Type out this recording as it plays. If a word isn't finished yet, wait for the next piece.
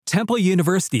Temple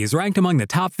University is ranked among the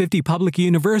top 50 public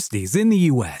universities in the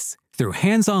U.S. Through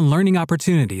hands-on learning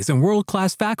opportunities and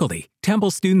world-class faculty,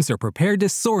 Temple students are prepared to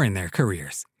soar in their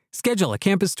careers. Schedule a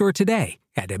campus tour today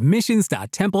at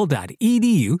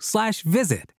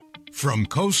admissions.temple.edu/visit. From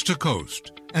coast to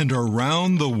coast and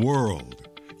around the world,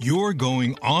 you're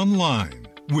going online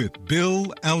with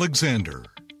Bill Alexander.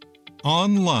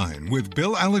 Online with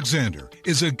Bill Alexander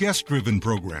is a guest-driven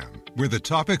program where the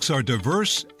topics are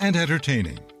diverse and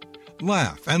entertaining.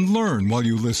 Laugh and learn while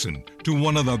you listen to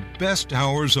one of the best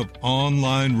hours of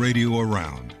online radio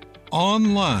around.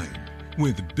 Online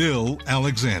with Bill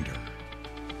Alexander.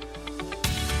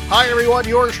 Hi, everyone.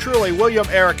 Yours truly, William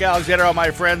Eric Alexander. All my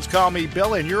friends call me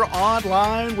Bill, and you're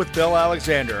online with Bill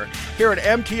Alexander here at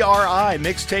MTRI,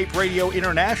 Mixtape Radio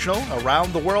International,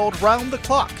 around the world, round the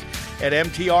clock at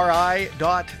mtri.co.uk.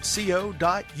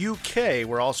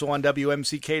 We're also on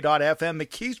WMCK.FM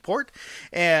McKeesport,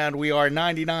 and we are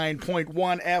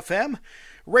 99.1 FM.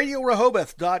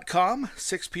 RadioRehoboth.com,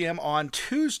 6 p.m. on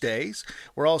Tuesdays.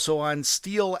 We're also on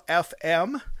Steel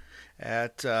FM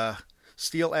at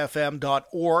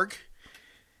steelfm.org.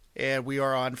 And we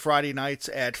are on Friday nights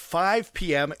at 5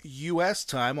 p.m. U.S.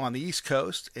 time on the East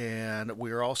Coast. And we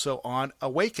are also on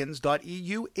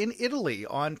awakens.eu in Italy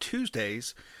on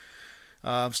Tuesdays.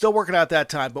 Still working out that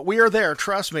time, but we are there,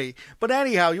 trust me. But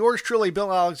anyhow, yours truly,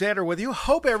 Bill Alexander, with you.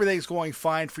 Hope everything's going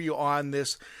fine for you on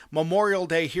this Memorial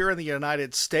Day here in the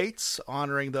United States,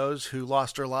 honoring those who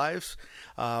lost their lives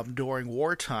during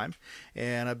wartime.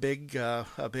 And a big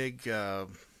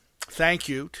thank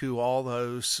you to all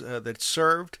those that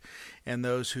served and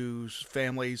those whose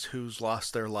families who's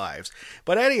lost their lives.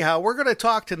 But anyhow, we're going to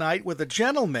talk tonight with a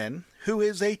gentleman who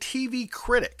is a TV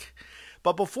critic.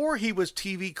 But before he was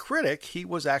TV critic, he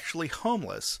was actually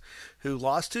homeless, who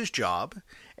lost his job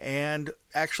and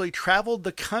actually traveled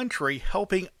the country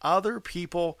helping other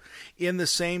people in the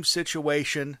same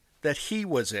situation that he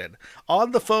was in.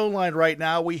 On the phone line right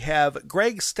now, we have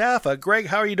Greg Staffa. Greg,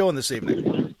 how are you doing this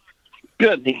evening?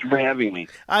 Good. Thank you for having me.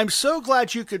 I'm so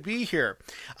glad you could be here.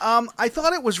 I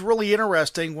thought it was really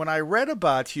interesting when I read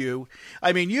about you.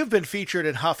 I mean, you've been featured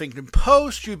in Huffington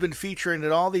Post. You've been featured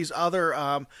in all these other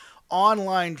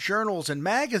online journals and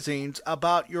magazines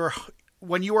about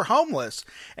when you were homeless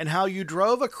and how you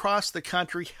drove across the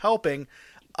country helping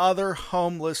other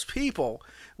homeless people,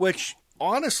 which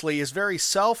honestly is very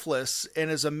selfless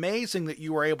and is amazing that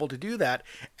you were able to do that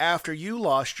after you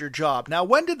lost your job. Now,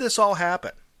 when did this all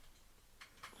happen?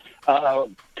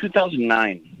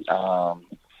 2009. Well,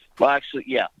 actually,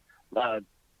 yeah.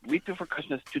 Week before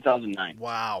Christmas, 2009.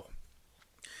 Wow.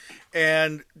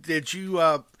 And did you...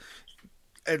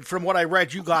 And from what I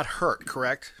read, you got hurt,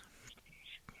 correct?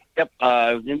 Yep.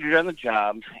 I was injured on the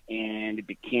job, and it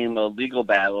became a legal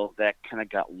battle that kind of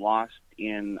got lost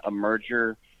in a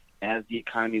merger as the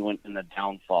economy went in the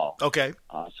downfall. Okay.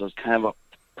 So it's kind of a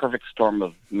perfect storm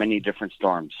of many different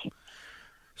storms.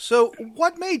 So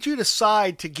what made you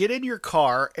decide to get in your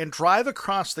car and drive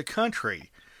across the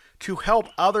country to help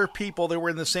other people that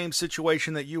were in the same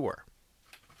situation that you were?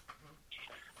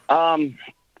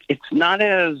 It's not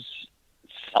as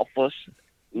selfless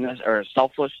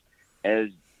as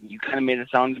you kind of made it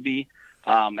sound to be.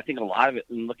 I think a lot of it,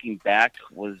 in looking back,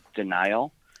 was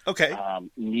denial. Okay.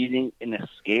 Needing an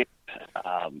escape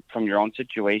from your own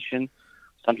situation.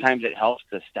 Sometimes it helps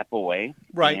to step away,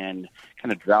 right, and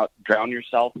kind of drown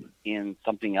yourself in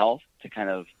something else to kind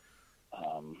of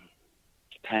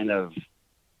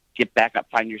get back up,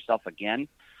 find yourself again.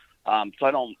 So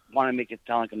I don't want to make it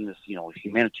sound like I'm this,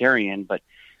 humanitarian, but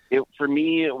for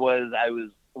me, it was, I was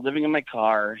living in my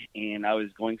car and I was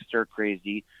going stir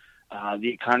crazy. The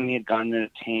economy had gone in a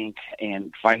tank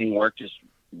and finding work just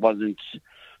wasn't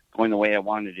going the way I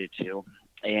wanted it to.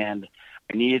 And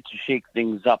I needed to shake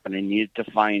things up, and I needed to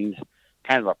find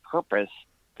kind of a purpose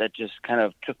that just kind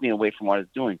of took me away from what I was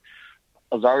doing.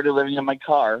 I was already living in my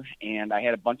car, and I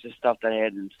had a bunch of stuff that I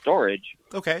had in storage.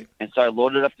 Okay. And so I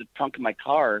loaded up the trunk of my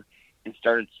car and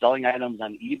started selling items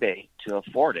on eBay to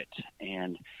afford it.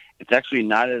 And it's actually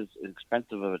not as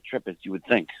expensive of a trip as you would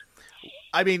think.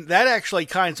 I mean, that actually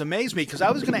kind of amazed me, because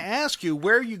I was going to ask you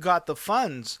where you got the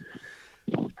funds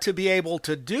to be able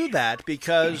to do that,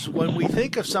 because when we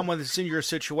think of someone that's in your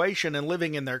situation and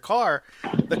living in their car,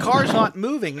 the car's not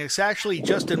moving. It's actually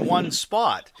just in one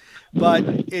spot. But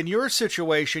in your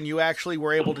situation, you actually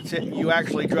were able to you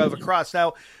actually drove across.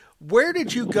 Now, where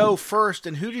did you go first,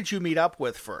 and who did you meet up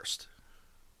with first?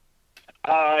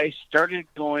 I started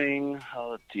going,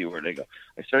 let's see, where did I go?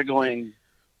 I started going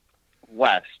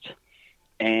west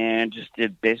and just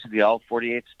did basically all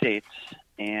 48 states,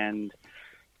 and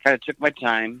kind of took my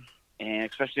time and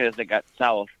especially as I got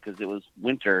south because it was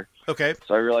winter. Okay.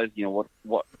 So I realized,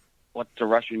 what's the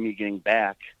rush in me getting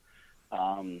back?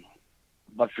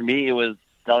 But for me, it was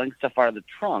selling stuff out of the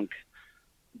trunk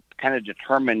kind of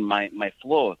determined my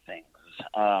flow of things.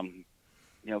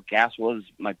 Gas was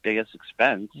my biggest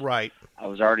expense. Right. I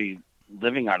was already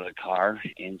living out of the car,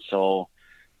 and so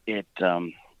it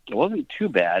wasn't too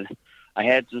bad. I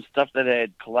had some stuff that I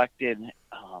had collected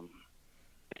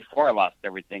before I lost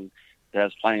everything that I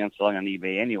was planning on selling on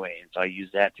eBay anyway, and so I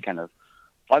used that to kind of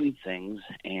fund things,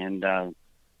 and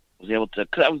was able to.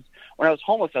 When I was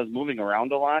homeless, I was moving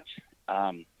around a lot.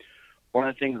 One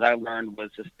of the things I learned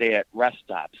was to stay at rest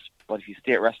stops. But if you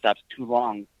stay at rest stops too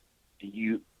long,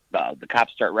 the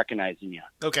cops start recognizing you.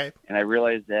 Okay. And I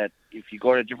realized that if you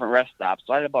go to different rest stops,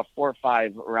 so I had about 4 or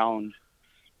 5 around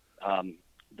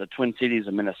the Twin Cities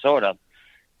of Minnesota,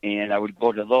 and I would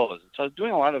go to those. So I was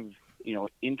doing a lot of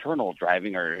internal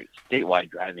driving or statewide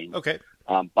driving. Okay.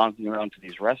 Bouncing around to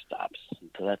these rest stops.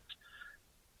 So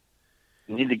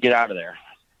you need to get out of there.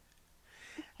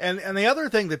 And the other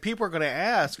thing that people are going to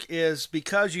ask is,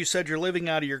 because you said you're living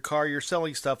out of your car, you're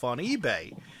selling stuff on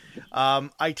eBay.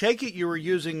 I take it you were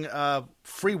using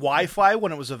free Wi-Fi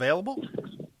when it was available?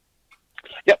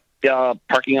 Yep.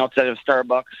 Parking outside of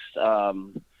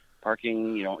Starbucks,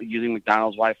 parking, using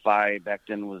McDonald's Wi-Fi back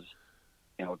then was,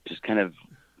 just kind of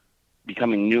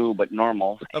becoming new but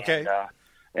normal. Okay. And,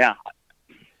 yeah.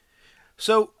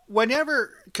 So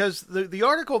because the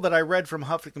article that I read from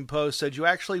Huffington Post said you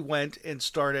actually went and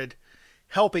started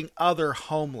helping other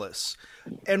homeless.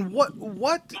 And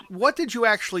what did you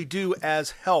actually do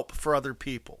as help for other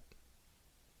people?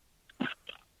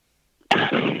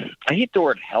 I hate the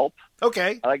word help.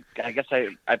 Okay. I guess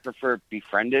I prefer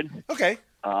befriended. Okay.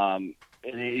 Even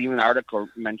the article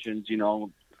mentions,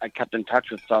 I kept in touch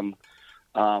with some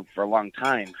for a long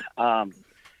time.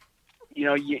 You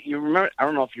remember, I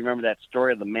don't know if you remember that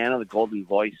story of the man of the golden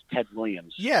voice, Ted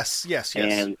Williams. Yes.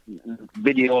 And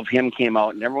video of him came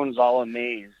out, and everyone's all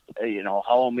amazed,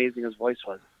 how amazing his voice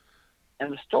was.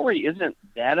 And the story isn't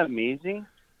that amazing.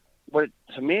 What's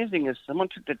amazing is someone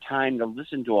took the time to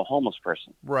listen to a homeless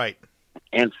person. Right.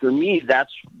 And for me,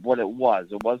 that's what it was.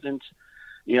 It wasn't,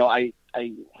 I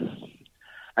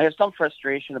have some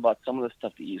frustration about some of the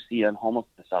stuff that you see on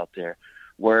homelessness out there,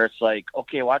 where it's like,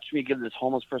 okay, watch me give this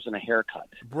homeless person a haircut.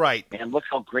 Right. And look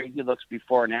how great he looks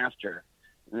before and after.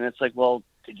 And it's like, well,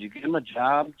 did you give him a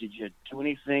job? Did you do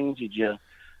anything? Did you,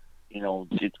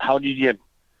 how did you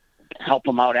help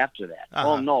him out after that? Uh-huh.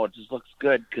 Well, no, it just looks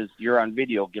good because you're on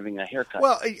video giving a haircut.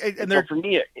 Well, and so for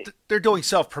me, they're doing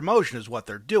self-promotion is what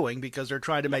they're doing, because they're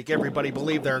trying to make everybody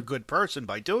believe they're a good person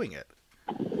by doing it.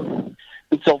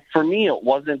 And so for me, it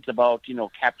wasn't about,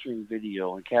 capturing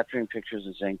video and capturing pictures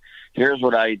and saying, here's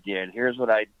what I did.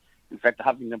 In fact, the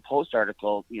Huffington Post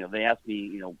article, they asked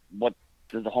me, what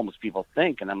do the homeless people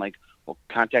think? And I'm like, well,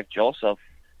 contact Joseph.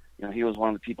 He was one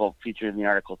of the people featured in the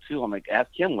article too. I'm like, ask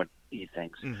him what he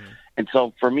thinks. Mm-hmm. And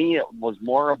so for me, it was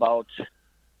more about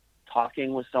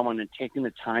talking with someone and taking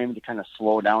the time to kind of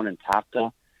slow down and talk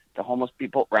to homeless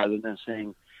people, rather than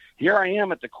saying, here I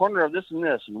am at the corner of this and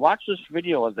this, and watch this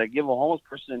video as I give a homeless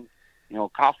person,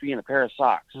 coffee and a pair of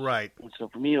socks. Right. And so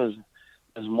for me, it was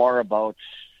more about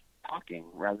talking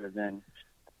rather than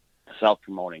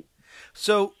self-promoting.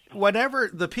 So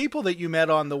whenever the people that you met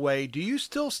on the way, do you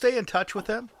still stay in touch with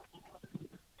them?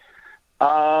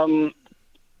 Not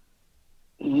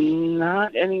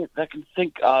any that I can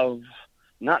think of.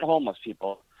 Not homeless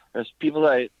people. There's people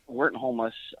that weren't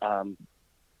homeless that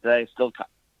I still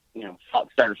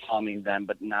started following them,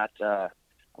 but not, I've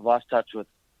lost touch with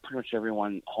pretty much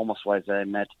everyone homeless-wise that I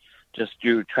met just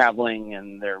through traveling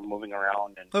and they're moving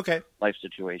around and life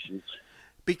situations.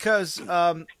 Because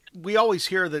we always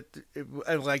hear that,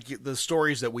 like the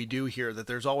stories that we do hear, that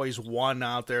there's always one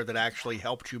out there that actually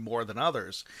helped you more than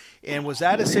others. And was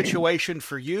that a situation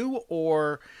for you,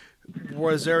 or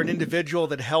was there an individual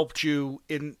that helped you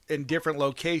in different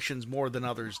locations more than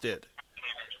others did?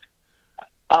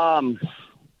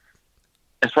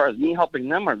 As far as me helping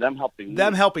them or them helping me?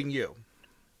 Them helping you.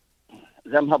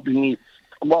 Them helping me.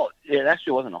 Well, it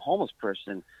actually wasn't a homeless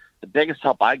person. The biggest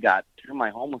help I got through my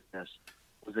homelessness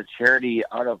was a charity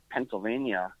out of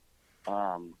Pennsylvania,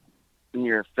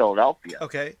 near Philadelphia.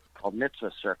 Okay. Called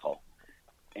Mitzvah Circle.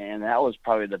 And that was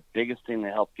probably the biggest thing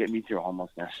that helped get me through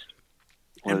homelessness,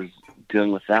 was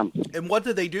dealing with them. And what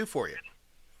did they do for you?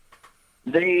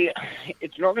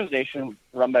 It's an organization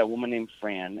run by a woman named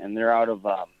Fran, and they're out of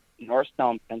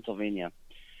Norristown, Pennsylvania,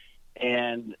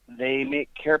 and they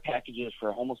make care packages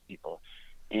for homeless people.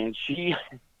 And she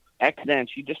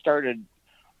just started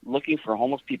looking for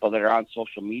homeless people that are on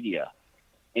social media,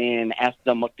 and asked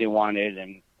them what they wanted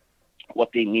and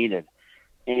what they needed.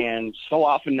 And so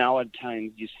often now at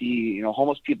times you see,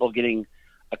 homeless people getting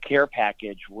a care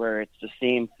package where it's the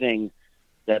same thing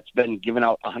that's been given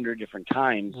out 100 different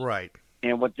times. Right.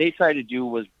 And what they tried to do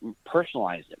was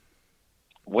personalize it.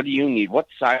 What do you need? What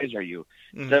size are you?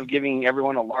 Mm-hmm. Instead of giving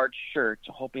everyone a large shirt,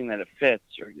 hoping that it fits,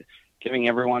 or giving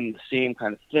everyone the same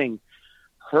kind of thing,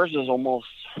 hers is almost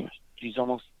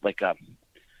like a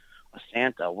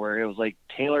Santa, where it was like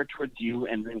tailored towards you,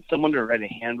 and then someone to write a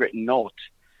handwritten note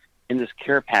in this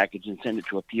care package and send it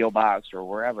to a P.O. box or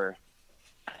wherever.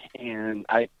 And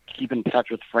I keep in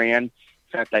touch with Fran. In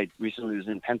fact, I recently was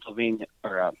in Pennsylvania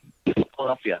or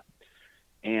Philadelphia,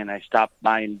 and I stopped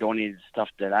by and donated stuff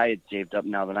that I had saved up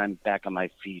now that I'm back on my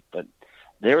feet. But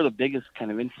they were the biggest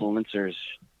kind of influencers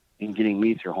in getting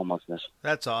me through homelessness.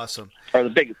 That's awesome. Or the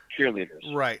biggest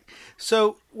cheerleaders. Right.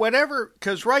 So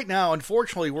because right now,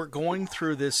 unfortunately, we're going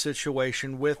through this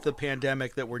situation with the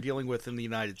pandemic that we're dealing with in the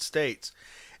United States.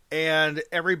 And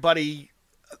everybody,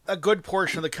 a good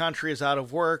portion of the country is out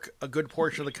of work. A good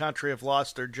portion of the country have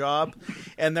lost their job.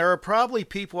 And there are probably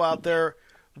people out there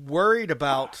worried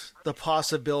about the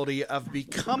possibility of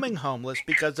becoming homeless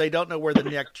because they don't know where the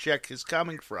next check is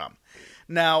coming from.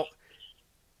 Now,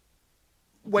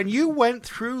 when you went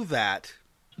through that,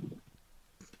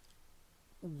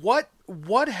 what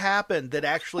happened that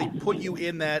actually put you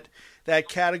in that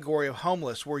category of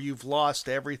homeless where you've lost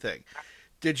everything?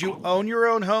 Did you own your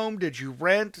own home? Did you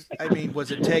rent? I mean,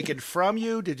 was it taken from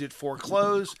you? Did it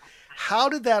foreclose? How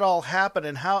did that all happen,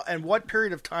 and what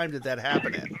period of time did that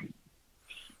happen in?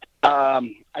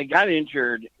 I got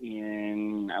injured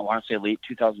in, I want to say, late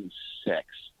 2006.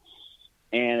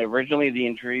 And originally the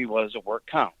injury was a work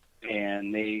comp.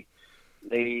 And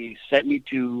they sent me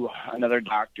to another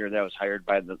doctor that was hired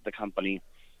by the company.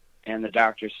 And the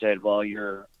doctor said, well,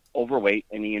 you're overweight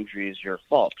and the injury is your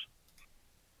fault.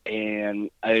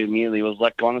 And I immediately was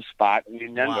let go on the spot. And we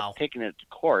ended up taking it to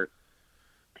court.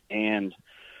 And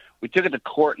we took it to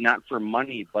court not for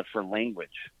money, but for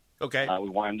language. Okay. We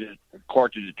wanted the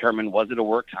court to determine, was it a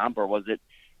work comp or was it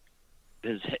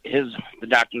the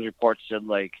doctor's report said,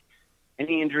 like,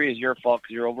 any injury is your fault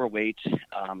because you're overweight.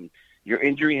 Your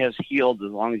injury has healed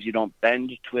as long as you don't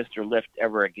bend, twist, or lift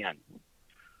ever again,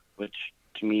 which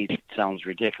to me sounds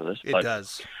ridiculous. It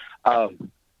does. So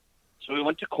we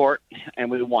went to court and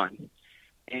we won.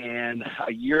 And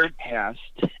a year had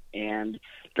passed, and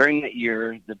during that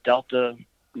year, the Delta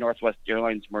Northwest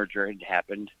Airlines merger had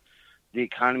happened. The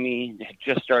economy had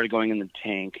just started going in the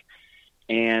tank,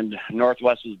 and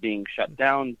Northwest was being shut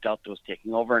down. Delta was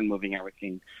taking over and moving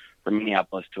everything from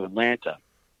Minneapolis to Atlanta.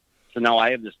 So now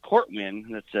I have this court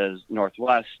win that says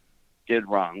Northwest did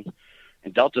wrong,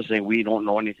 and Delta saying we don't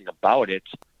know anything about it.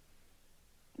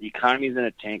 The economy's in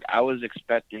a tank. I was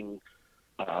expecting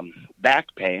back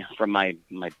pay from my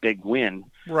big win.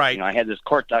 Right. I had this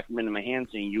court document in my hand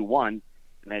saying you won,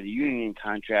 and I had a union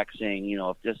contract saying,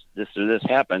 if this or this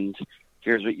happens,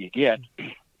 here's what you get.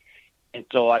 And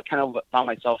so I kind of found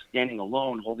myself standing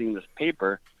alone holding this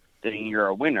paper saying you're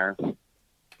a winner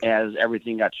as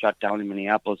everything got shut down in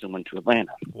Minneapolis and went to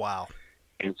Atlanta. Wow.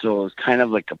 And so it was kind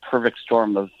of like a perfect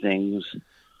storm of things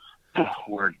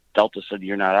where Delta said,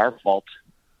 you're not our fault.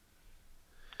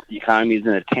 The economy's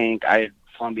in a tank. I had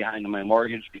fallen behind on my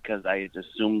mortgage because I had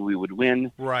assumed we would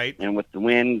win. Right. And with the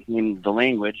win came the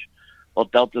language. Well,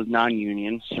 Delta's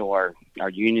non-union, so our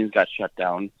unions got shut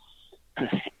down.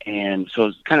 And so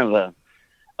it's kind of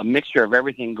a mixture of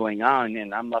everything going on,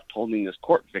 and I'm left holding this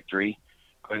court victory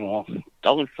going, well, it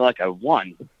doesn't feel like I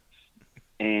won.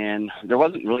 And there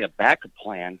wasn't really a backup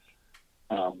plan,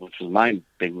 which was my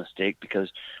big mistake,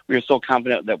 because we were so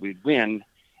confident that we'd win,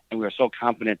 and we were so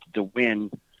confident that the win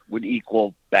would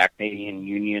equal back pay and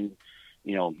union,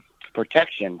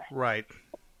 protection. Right.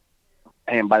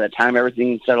 And by the time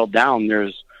everything settled down,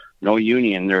 there's no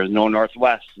union, there was no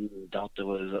Northwest, and Delta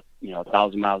was,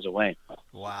 1,000 miles away.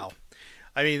 Wow.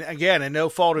 I mean, again, and no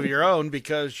fault of your own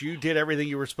because you did everything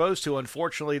you were supposed to.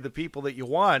 Unfortunately, the people that you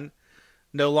won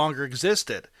no longer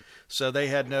existed. So they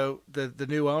had the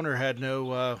new owner had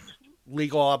no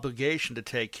legal obligation to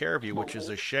take care of you, which is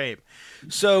a shame.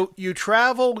 So you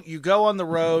travel, you go on the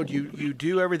road, you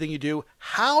do everything you do.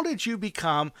 How did you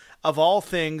become, of all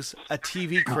things, a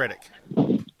TV critic?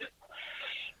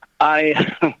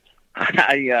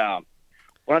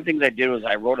 One of the things I did was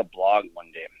I wrote a blog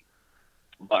one day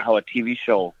about how a TV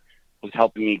show was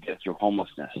helping me get through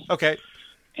homelessness. Okay.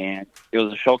 And it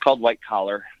was a show called White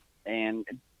Collar, and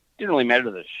it didn't really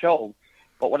matter the show,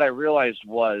 but what I realized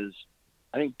was,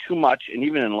 I think too much, and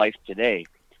even in life today,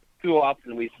 too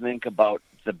often we think about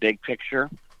the big picture,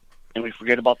 and we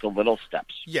forget about the little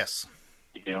steps. Yes.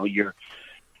 You know,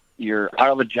 you're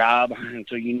out of a job, and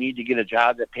so you need to get a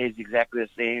job that pays exactly the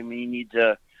same. You need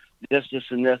to this,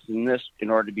 and this, and this in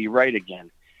order to be right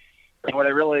again. And what I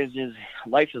realized is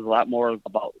life is a lot more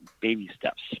about baby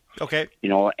steps. Okay. You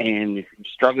know, and if you're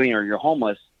struggling or you're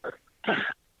homeless,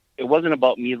 it wasn't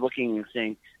about me looking and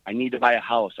saying, I need to buy a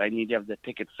house. I need to have the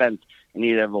picket fence. I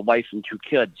need to have a wife and 2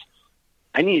 kids.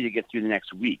 I needed to get through the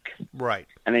next week. Right.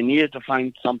 And I needed to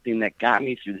find something that got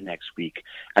me through the next week.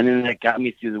 And then that got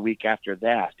me through the week after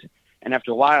that. And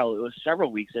after a while, it was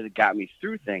several weeks that it got me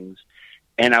through things.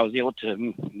 And I was able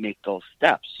to make those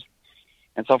steps.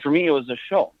 And so for me, it was a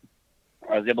show.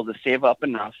 I was able to save up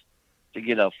enough to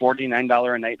get a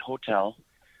 $49 a night hotel.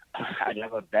 I'd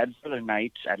have a bed for the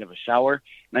night. I'd have a shower,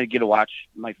 and I'd get to watch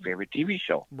my favorite TV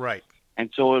show. Right. And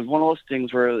so it was one of those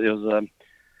things where it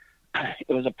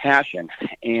was a passion.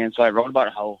 And so I wrote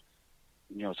about how,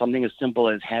 you know, something as simple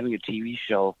as having a TV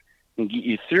show can get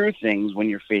you through things when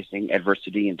you're facing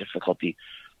adversity and difficulty.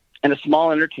 And a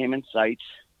small entertainment site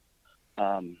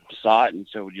saw it and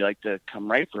said, would you like to come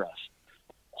write for us?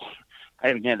 I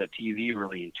haven't had a TV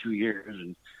really in 2 years,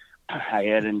 and I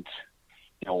hadn't,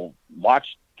 you know,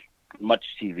 watched much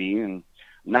TV, and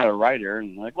I'm not a writer.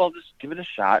 And I'm like, well, just give it a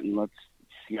shot and let's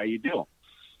see how you do.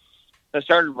 So I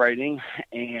started writing,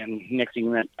 and next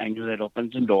thing that I knew, that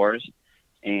opened some doors,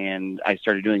 and I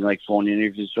started doing like phone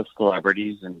interviews with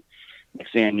celebrities. And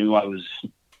next thing I knew, I was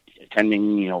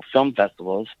attending, you know, film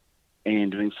festivals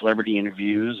and doing celebrity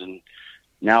interviews. And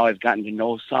now I've gotten to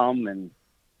know some and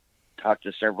talked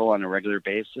to several on a regular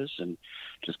basis, and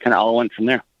just kind of all went from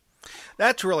there.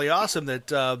 That's really awesome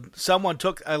that someone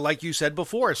took, like you said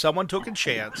before, someone took a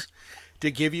chance to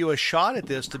give you a shot at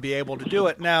this to be able to do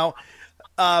it. Now,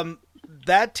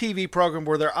 that TV program,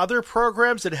 were there other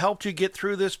programs that helped you get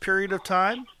through this period of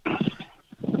time?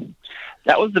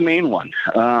 That was the main one.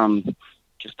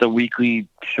 Just a weekly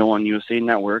show on USA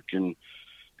Network, and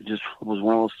it just was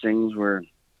one of those things where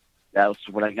that was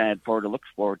what I had to look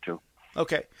forward to.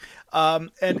 Okay.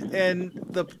 And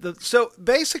so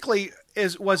basically,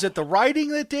 was it the writing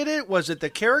that did it? Was it the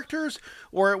characters,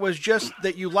 or it was just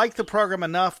that you liked the program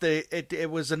enough that it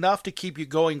was enough to keep you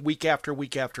going week after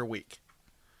week after week?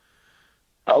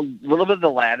 A little bit of the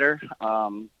latter.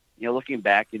 You know, looking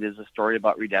back, it is a story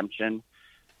about redemption.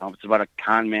 It's about a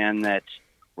con man that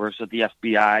works with the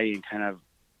FBI and kind of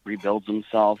rebuilds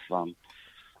himself. So,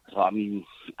 I mean,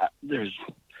 I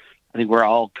think we're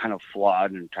all kind of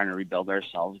flawed and trying to rebuild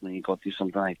ourselves when you go through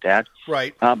something like that.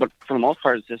 Right. But for the most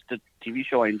part, it's just a TV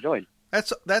show I enjoyed.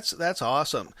 That's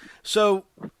awesome. So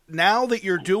now that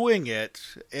you're doing it,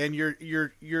 and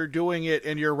you're doing it,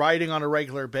 and you're writing on a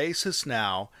regular basis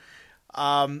now,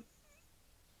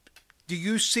 do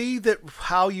you see that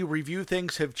how you review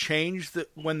things have changed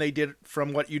when they did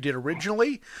from what you did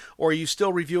originally, or are you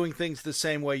still reviewing things the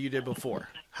same way you did before?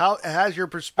 How has your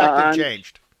perspective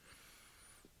changed?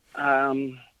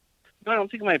 No, I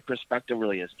don't think my perspective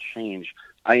really has changed.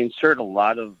 I insert a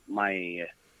lot of my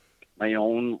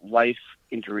own life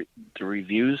into the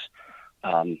reviews.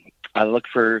 I look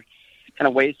for kind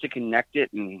of ways to connect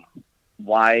it and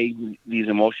why these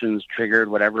emotions triggered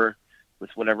whatever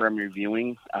I'm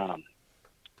reviewing.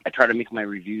 I try to make my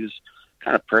reviews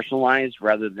kind of personalized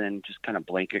rather than just kind of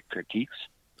blanket critiques.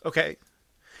 Okay.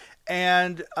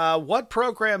 And what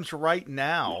programs right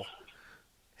now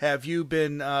have you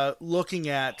been looking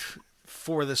at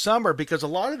for the summer? Because a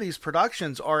lot of these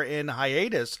productions are in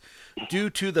hiatus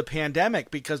due to the pandemic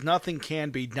because nothing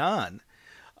can be done.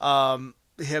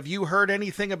 Have you heard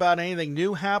anything about anything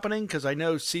new happening? Because I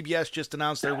know CBS just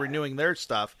announced they're renewing their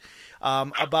stuff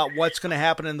about what's going to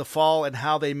happen in the fall and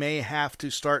how they may have to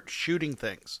start shooting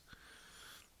things.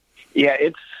 Yeah,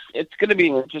 it's going to be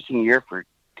an interesting year for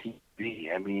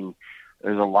TV. I mean,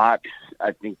 there's a lot.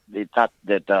 I think they thought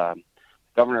that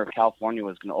Governor of California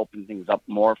was going to open things up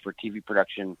more for TV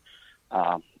production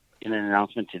in an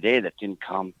announcement today that didn't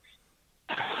come.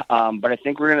 But I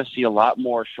think we're going to see a lot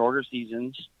more shorter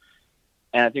seasons,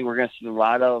 and I think we're going to see a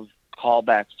lot of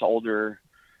callbacks to older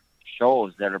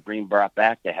shows that are being brought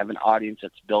back that have an audience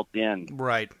that's built in.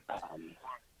 Right.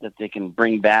 That they can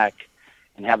bring back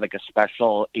and have like a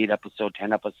special 8-episode,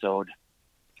 10-episode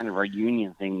kind of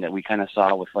reunion thing that we kind of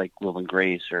saw with like Will and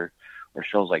Grace or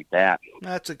shows like that.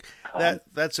 That's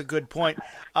a good point.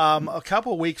 A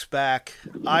couple of weeks back,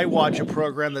 I watched a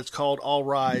program that's called All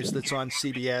Rise that's on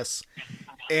CBS,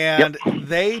 and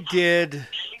they did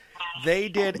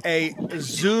a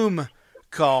Zoom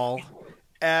call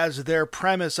as their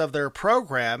premise of their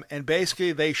program, and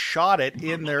basically they shot it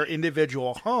in their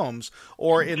individual homes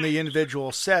or in the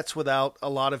individual sets without a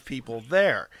lot of people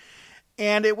there.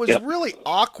 And it was really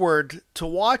awkward to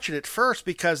watch it at first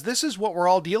because this is what we're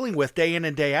all dealing with day in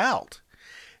and day out.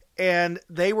 And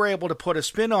they were able to put a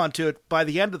spin onto it by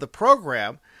the end of the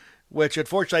program, which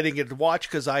unfortunately I didn't get to watch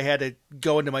because I had to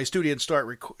go into my studio and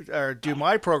start do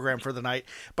my program for the night.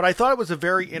 But I thought it was a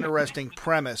very interesting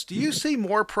premise. Do you see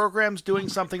more programs doing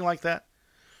something like that?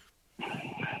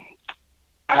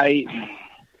 As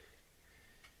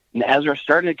we're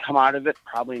starting to come out of it,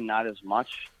 probably not as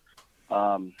much,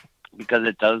 because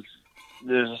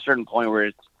there's a certain point where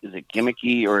is it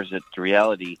gimmicky or is it the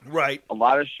reality? Right. A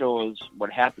lot of shows,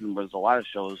 what happened was a lot of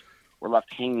shows were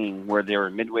left hanging where they were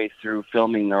midway through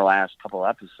filming their last couple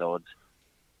episodes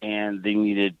and they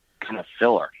needed kind of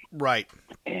filler. Right.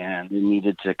 And they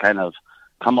needed to kind of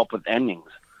come up with endings.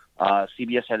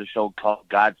 CBS had a show called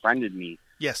God Friended Me.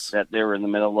 Yes. That they were in the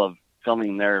middle of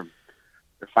filming their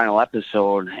final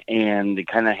episode, and they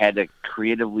kind of had to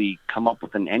creatively come up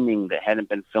with an ending that hadn't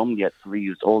been filmed yet, so they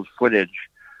used old footage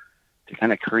to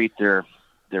kind of create their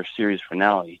series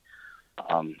finale.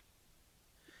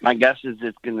 My guess is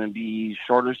it's going to be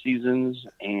shorter seasons,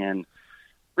 and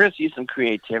we're going to see some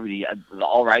creativity. The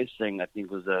All Rise thing, I think,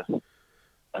 was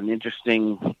an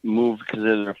interesting move because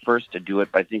they're the first to do it,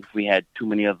 but I think if we had too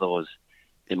many of those,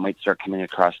 it might start coming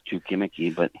across too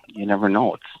gimmicky, but you never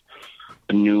know. It's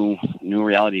a new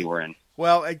reality we're in.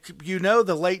 Well,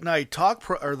 the late night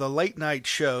or the late night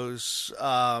shows,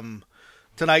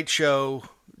 Tonight Show,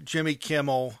 Jimmy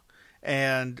Kimmel,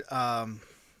 and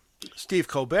Steve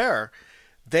Colbert,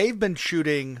 they've been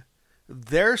shooting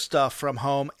their stuff from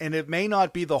home, and it may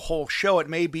not be the whole show. It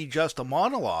may be just a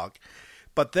monologue,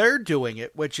 but they're doing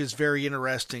it, which is very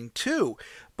interesting too.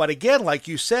 But again, like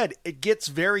you said, it gets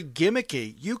very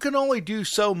gimmicky. You can only do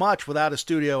so much without a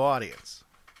studio audience.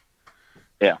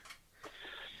 Yeah.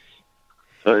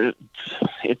 So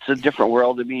it's a different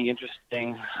world to be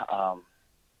interesting.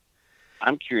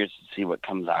 I'm curious to see what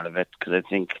comes out of it because I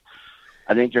think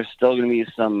there's still going to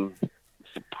be some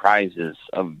surprises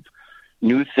of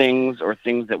new things or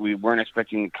things that we weren't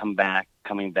expecting coming back.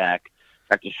 In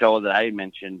fact, the show that I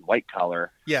mentioned, White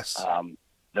Collar, yes,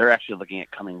 they're actually looking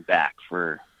at coming back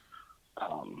for.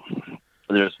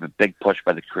 There's a big push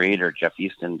by the creator Jeff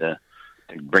Easton to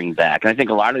bring back, and I think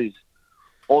a lot of these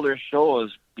older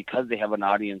shows, because they have an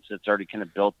audience that's already kind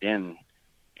of built in,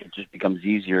 it just becomes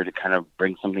easier to kind of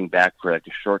bring something back for like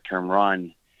a short-term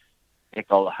run, take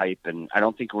all the hype, and I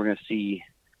don't think we're going to see,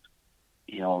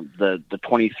 the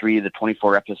 23, the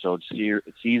 24 episode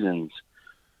seasons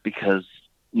because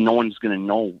no one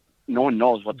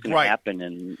knows what's going to happen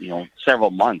in,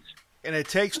 several months. And it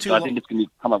takes too long. I think it's going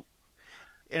to come up.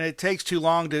 And it takes too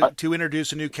long to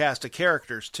introduce a new cast of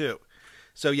characters too.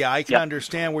 So yeah, I can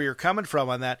understand where you're coming from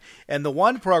on that. And the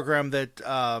one program that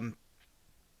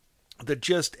that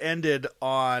just ended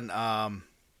on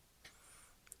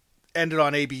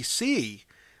ABC,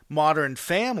 Modern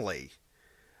Family,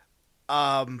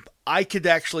 I could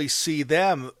actually see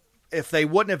them, if they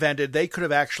wouldn't have ended, they could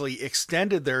have actually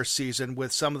extended their season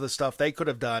with some of the stuff they could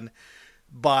have done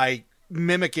by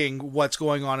mimicking what's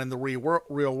going on in the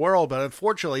real world. But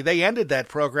unfortunately, they ended that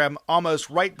program almost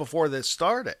right before this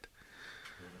started.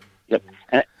 Yep.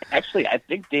 And actually, I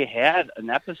think they had an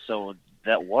episode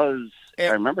that was, if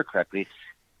I remember correctly.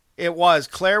 It was.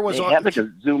 Claire was they on. Had like a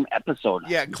Zoom episode.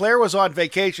 Yeah, Claire was on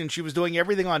vacation. She was doing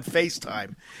everything on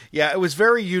FaceTime. Yeah, it was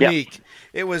very unique. Yep.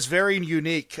 It was very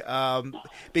unique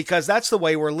because that's the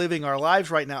way we're living our lives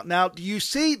right now. Now, do you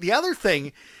see the other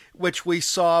thing which we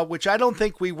saw, which I don't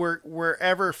think we were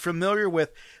ever familiar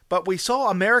with, but we saw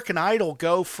American Idol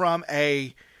go from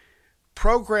a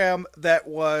program that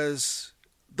was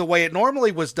the way it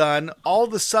normally was done, all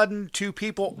of a sudden to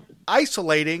people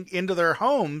isolating into their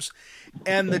homes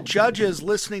and the judges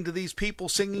listening to these people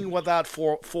singing without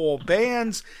full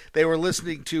bands. They were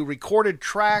listening to recorded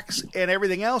tracks and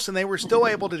everything else, and they were still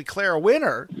able to declare a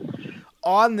winner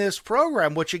on this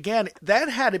program, which again, that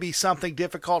had to be something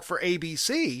difficult for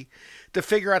ABC to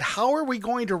figure out how are we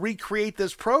going to recreate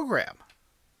this program.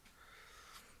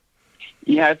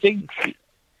 Yeah, I think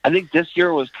this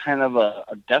year was kind of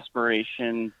a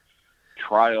desperation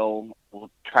trial. We'll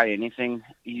try anything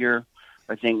year.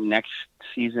 I think next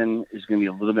season is going to be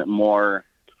a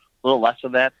little less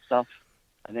of that stuff.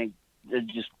 I think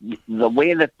just the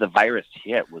way that the virus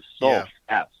hit was so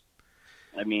fast.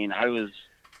 I mean, I was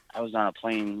on a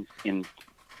plane in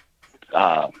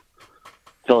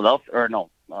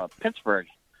Pittsburgh,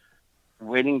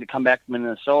 waiting to come back to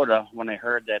Minnesota when I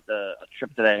heard that a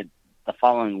trip that I had the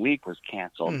following week was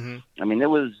canceled. Mm-hmm. I mean, it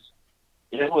was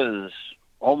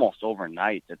almost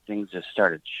overnight that things just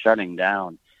started shutting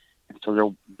down. And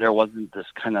so there wasn't this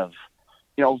kind of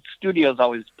studios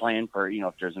always plan for,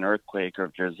 if there's an earthquake or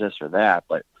if there's this or that,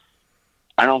 but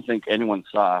I don't think anyone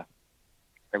saw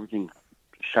everything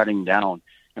shutting down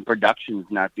and productions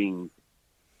not being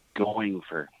going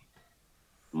for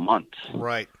months.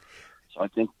 Right. So I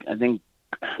think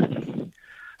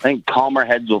calmer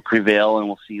heads will prevail, and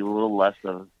we'll see a little less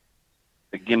of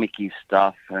the gimmicky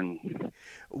stuff, and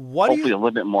hopefully a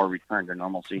little bit more return to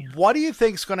normalcy. What do you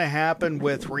think is going to happen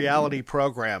with reality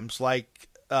programs like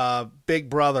Big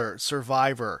Brother,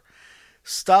 Survivor,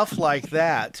 stuff like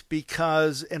that?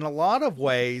 Because in a lot of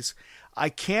ways, I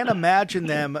can't imagine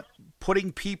them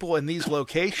putting people in these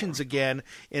locations again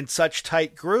in such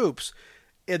tight groups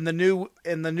in the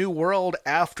new world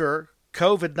after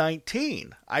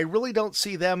COVID-19. I really don't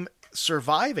see them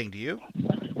surviving. Do you?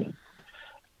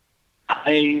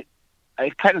 I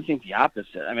kind of think the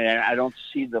opposite. I mean, I don't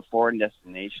see the foreign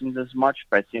destinations as much,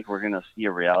 but I think we're going to see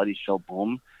a reality show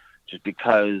boom just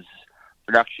because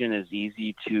production is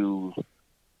easy to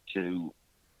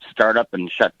start up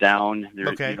and shut down.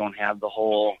 You don't have the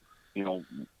whole,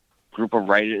 group of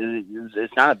writers.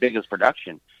 It's not as big as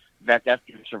production. In fact,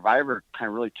 after Survivor kind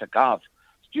of really took off,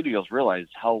 studios realized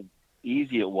how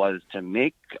easy it was to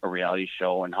make a reality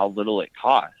show and how little it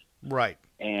cost. Right.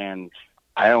 And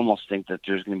I almost think that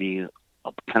there's going to be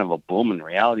kind of a boom in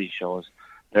reality shows.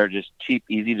 They're just cheap,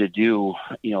 easy to do,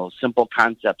 simple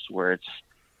concepts where it's,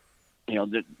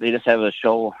 they just have a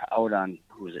show out on,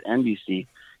 NBC,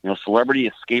 Celebrity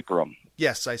Escape Room.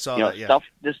 Yes, I saw that, yeah.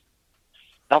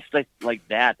 Stuff like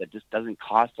that just doesn't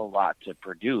cost a lot to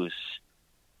produce,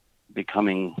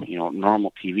 becoming,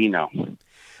 normal TV now.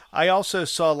 I also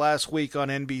saw last week on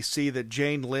NBC that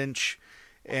Jane Lynch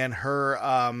and her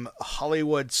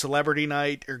Hollywood Celebrity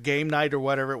Night or Game Night or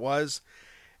whatever it was,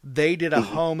 they did a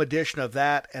home edition of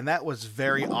that, and that was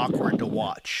very awkward to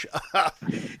watch.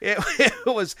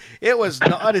 It was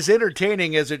not as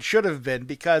entertaining as it should have been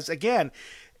because, again,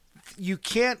 you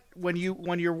can't when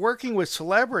you're working with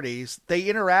celebrities, they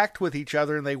interact with each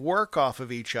other and they work off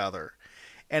of each other.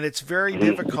 And it's very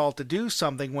difficult to do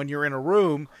something when you're in a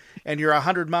room and you're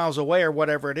 100 miles away or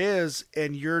whatever it is,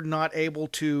 and you're not able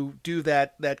to do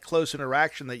that close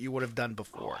interaction that you would have done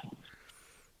before.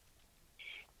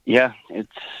 Yeah,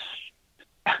 it's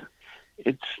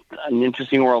an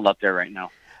interesting world out there right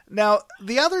now. Now,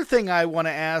 the other thing I want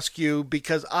to ask you,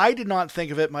 because I did not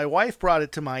think of it, my wife brought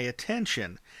it to my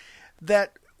attention,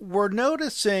 that we're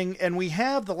noticing, and we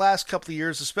have the last couple of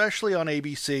years, especially on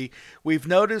ABC, we've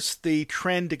noticed the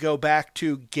trend to go back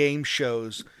to game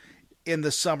shows in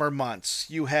the summer months.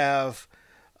 You have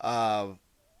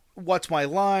What's My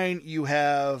Line, you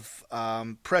have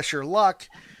Press Your Luck,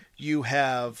 you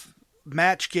have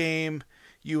Match Game,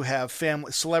 you have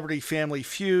Celebrity Family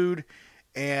Feud,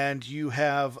 and you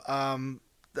have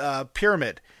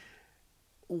Pyramid.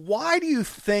 Why do you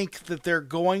think that they're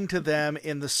going to them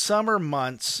in the summer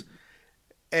months?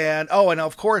 And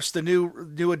of course, the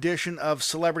new edition of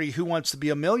Celebrity Who Wants to Be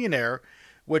a Millionaire,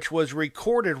 which was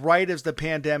recorded right as the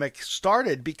pandemic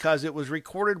started because it was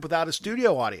recorded without a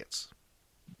studio audience.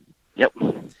 Yep.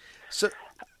 So,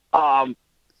 I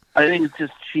think it's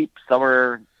just cheap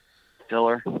summer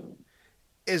filler.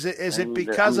 Is it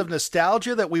because of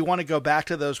nostalgia that we want to go back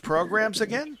to those programs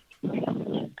again?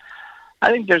 I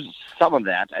think there's some of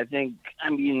that. I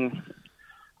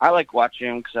like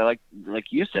watching because I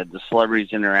like you said, the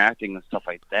celebrities interacting and stuff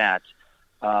like that.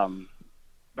 But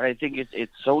I think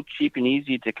it's so cheap and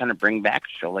easy to kind of bring back a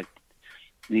show like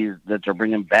these that they're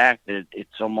bringing back that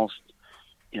it's almost,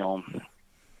 a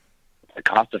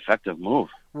cost-effective move.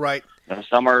 Right.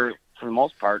 Summer, for the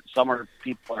most part, summer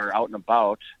people are out and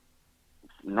about,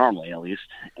 normally at least,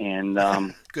 and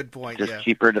good point. Just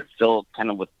cheaper to fill kind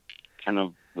of with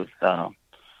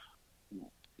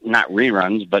not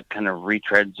reruns, but kind of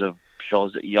retreads of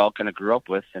shows that y'all kind of grew up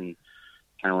with and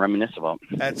kind of reminisce about.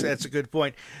 That's a good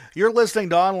point. You're listening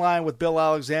to Online with Bill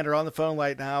Alexander. On the phone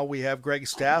right now, we have Greg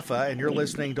Staffa, and you're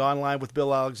listening to Online with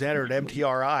Bill Alexander at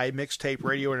MTRI, Mixtape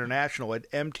Radio International at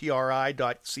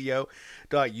mtri.co.uk.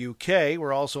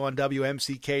 We're also on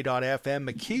WMCK.FM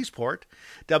McKeesport,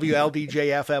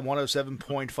 WLDJ-FM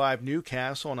 107.5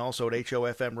 Newcastle, and also at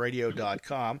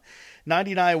HOFMradio.com.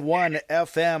 99.1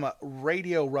 FM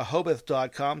Radio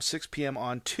Rehoboth.com, 6 p.m.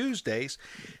 on Tuesdays.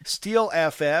 Steel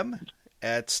FM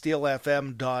at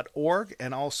steelfm.org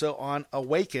and also on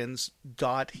awakens.eu.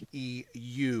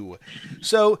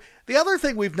 So the other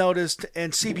thing we've noticed,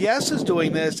 and CBS is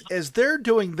doing this, is they're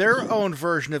doing their own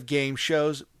version of game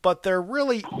shows, but they're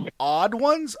really odd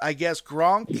ones. I guess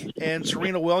Gronk and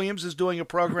Serena Williams is doing a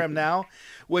program now,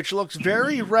 which looks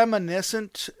very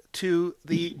reminiscent to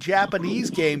the Japanese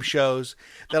game shows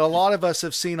that a lot of us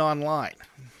have seen online.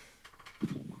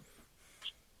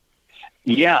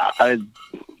 Yeah,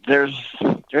 there's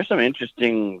some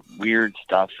interesting, weird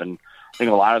stuff, and I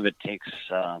think a lot of it takes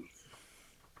kind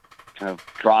of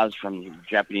draws from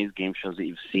Japanese game shows that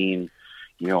you've seen,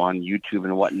 on YouTube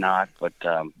and whatnot. But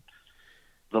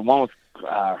the one with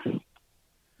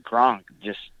Gronk,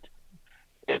 just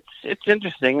it's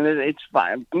interesting and it's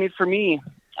fine. I mean, for me,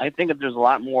 I think that there's a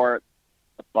lot more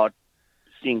about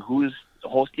seeing who's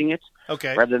hosting it,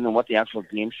 okay, rather than what the actual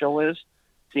game show is.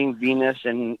 Seeing Venus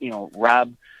and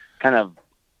Rob kind of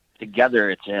together,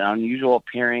 it's an unusual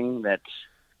pairing that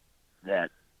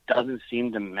doesn't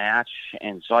seem to match,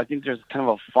 and so I think there's kind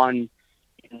of a fun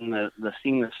in the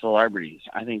seeing the celebrities.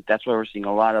 I think that's why we're seeing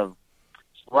a lot of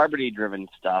celebrity-driven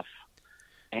stuff,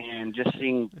 and just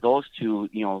seeing those two,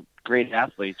 great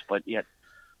athletes, but yet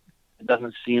it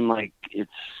doesn't seem like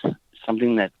it's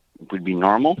something that would be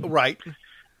normal. Right.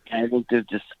 And I think there's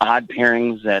just odd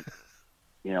pairings that,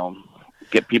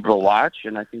 get people to watch,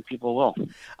 and I think people will.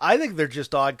 I think they're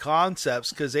just odd concepts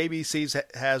because ABC's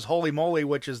has Holy Moly,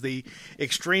 which is the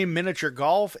extreme miniature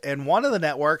golf, and one of the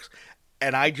networks,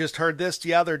 and I just heard this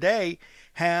the other day,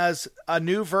 has a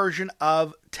new version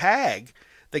of Tag,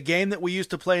 the game that we used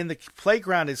to play in the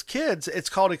playground as kids. It's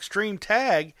called Extreme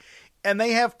Tag, and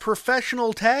they have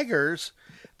professional taggers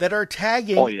that are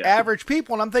tagging average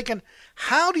people. And I'm thinking,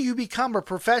 how do you become a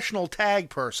professional tag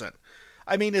person?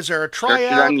 I mean, is there a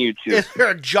tryout? On YouTube. Is there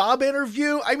a job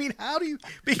interview? I mean, how do you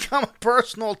become a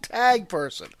personal tag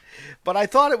person? But I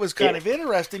thought it was kind of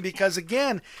interesting because,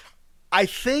 again, I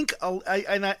think,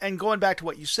 and going back to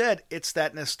what you said, it's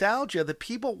that nostalgia that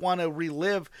people want to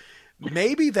relive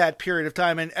maybe that period of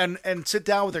time and sit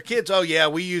down with their kids. Oh, yeah,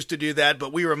 we used to do that,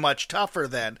 but we were much tougher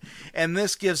then. And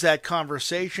this gives that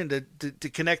conversation to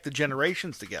connect the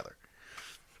generations together.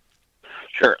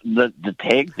 Sure. The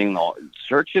tag thing, though,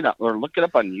 search it up or look it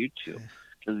up on YouTube.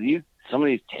 Because some of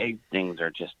these tag things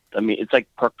are just, I mean, it's like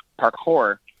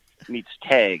parkour meets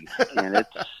tag. And it's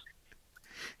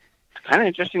kind of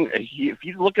interesting. If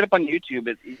you look it up on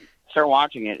YouTube, start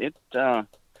watching it, it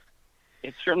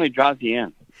certainly draws you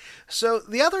in. So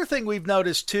the other thing we've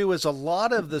noticed, too, is a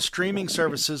lot of the streaming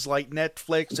services like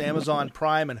Netflix, Amazon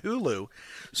Prime, and Hulu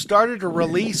started to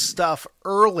release stuff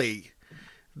early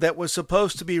that was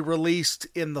supposed to be released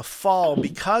in the fall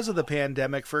because of the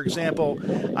pandemic. For example,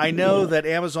 I know that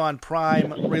Amazon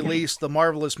Prime released The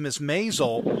Marvelous Miss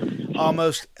Maisel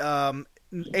almost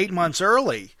 8 months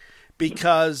early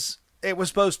because it was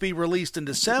supposed to be released in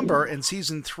December, and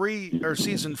season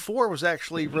 4 was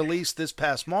actually released this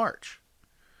past March.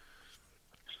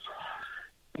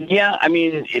 Yeah, I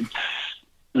mean,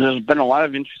 there's been a lot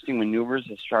of interesting maneuvers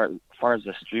as far as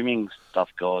the streaming stuff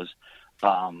goes.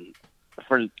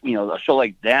 For a show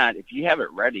like that, if you have it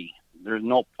ready, there's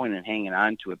no point in hanging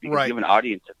on to it because you have an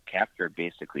audience that's captured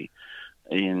basically.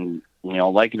 And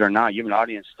like it or not, you have an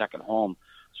audience stuck at home.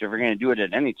 So if you're going to do it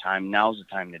at any time, now's the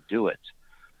time to do it.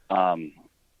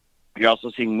 You're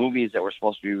also seeing movies that were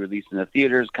supposed to be released in the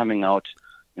theaters coming out,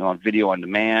 on video on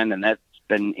demand, and that's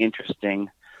been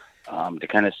interesting to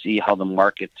kind of see how the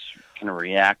markets kind of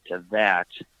react to that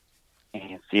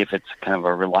and see if it's kind of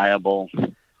a reliable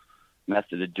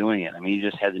method of doing it. I mean, you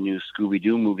just had the new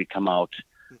Scooby-Doo movie come out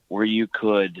where it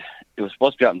was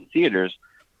supposed to be out in theaters,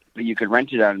 but you could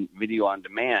rent it on video on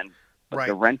demand, but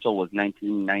the rental was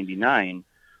 $19.99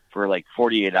 for like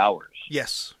 48 hours.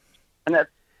 Yes. And that's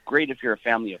great if you're a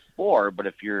family of 4, but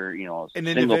if you're, a an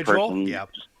single individual person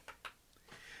just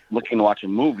looking to watch a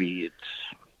movie, it's...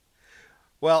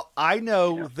 Well, I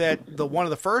know that one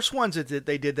of the first ones that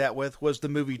they did that with was the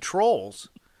movie Trolls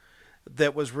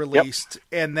that was released.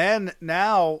 Yep. And then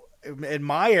now in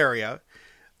my area,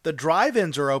 the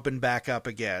drive-ins are open back up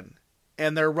again,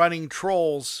 and they're running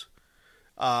Trolls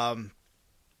as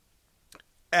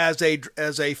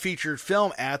a featured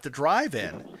film at the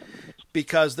drive-in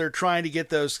because they're trying to get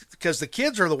those, because the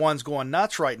kids are the ones going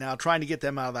nuts right now, trying to get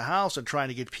them out of the house and trying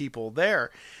to get people there.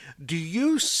 Do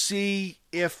you see,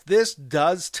 if this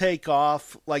does take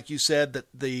off, like you said, that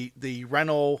the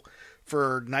rental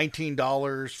for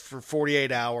 $19 for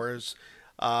 48 hours,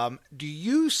 do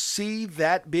you see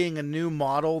that being a new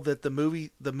model that the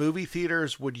movie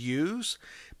theaters would use?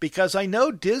 Because I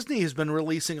know Disney has been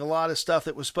releasing a lot of stuff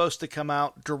that was supposed to come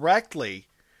out directly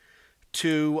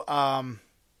to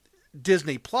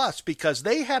Disney Plus, because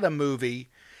they had a movie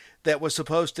that was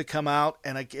supposed to come out,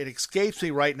 and it escapes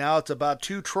me right now. It's about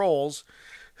 2 trolls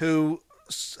who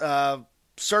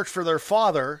search for their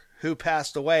father who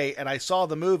passed away, and I saw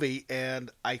the movie,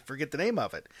 and I forget the name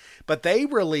of it. But they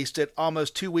released it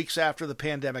almost 2 weeks after the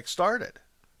pandemic started.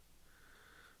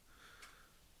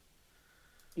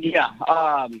 Yeah.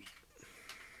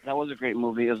 That was a great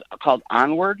movie. It was called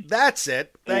Onward. That's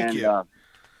it. Thank you.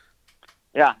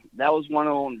 Yeah, that was one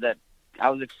of them that I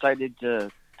was excited to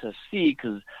see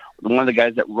because one of the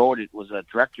guys that wrote it was a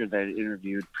director that I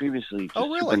interviewed previously. Just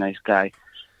really? Super nice guy.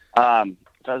 So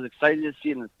I was excited to see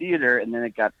it in the theater, and then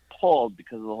it got pulled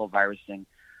because of the whole virus thing.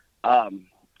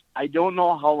 I don't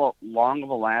know how long of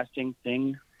a lasting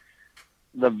thing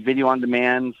the video on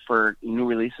demand for new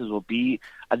releases will be.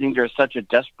 I think there's such a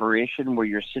desperation where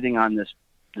you're sitting on this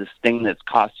thing that's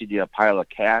costed you a pile of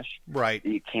cash right. that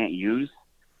you can't use.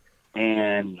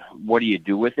 And what do you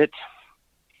do with it?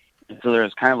 And so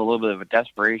there's kind of a little bit of a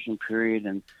desperation period,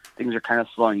 and things are kind of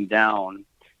slowing down.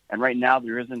 And right now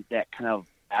there isn't that kind of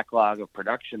backlog of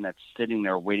production that's sitting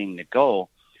there waiting to go.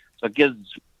 So it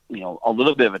gives, a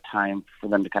little bit of a time for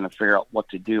them to kind of figure out what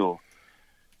to do.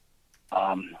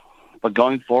 But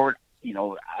going forward,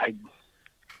 it's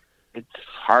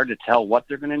hard to tell what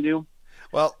they're going to do.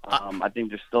 Well, I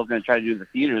think they're still going to try to do the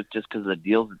theaters just because of the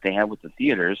deals that they have with the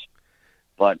theaters.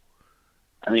 But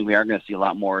I think we are going to see a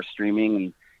lot more streaming,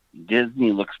 and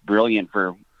Disney looks brilliant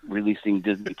for releasing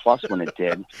Disney Plus when it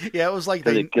did. Yeah, it was like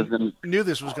they knew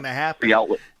this was going to happen. The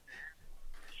outlet.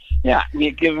 Yeah,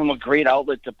 it gave them a great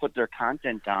outlet to put their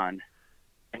content on,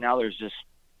 and now there's just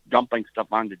dumping stuff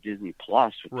onto Disney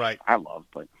Plus, which right. I love.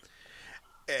 But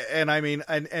and I mean,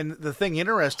 and the thing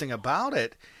interesting about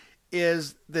it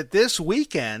is that this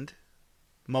weekend,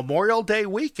 Memorial Day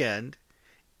weekend,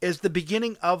 is the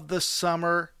beginning of the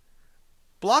summer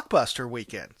blockbuster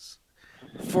weekends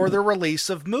for the release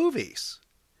of movies.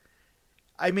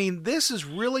 I mean, this is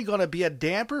really going to be a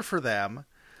damper for them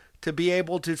to be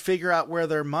able to figure out where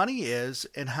their money is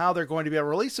and how they're going to be able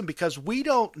to release them, because we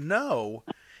don't know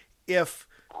if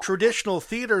traditional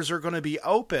theaters are going to be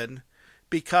open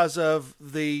because of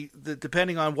the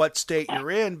depending on what state you're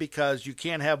in, because you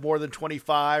can't have more than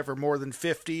 25 or more than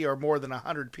 50 or more than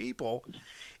 100 people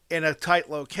in a tight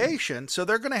location. So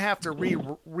they're going to have to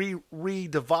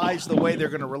redevise the way they're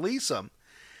going to release them.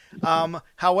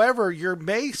 However, you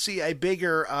may see a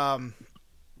bigger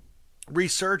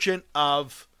resurgence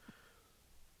of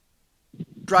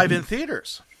drive-in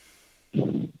theaters.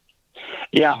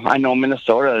 Yeah, I know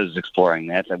Minnesota is exploring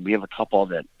that. We have a couple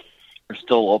that are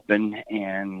still open,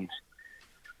 and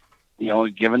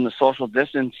given the social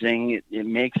distancing, it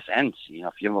makes sense.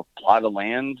 If you have a plot of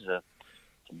land to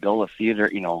build a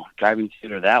theater, drive-in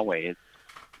theater that way,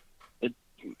 it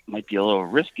might be a little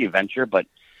risky venture, but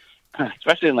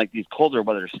especially in like these colder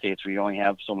weather states where you only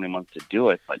have so many months to do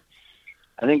it. But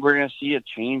I think we're going to see a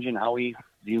change in how we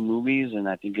view movies, and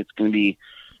I think it's going to be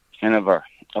kind of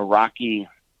a rocky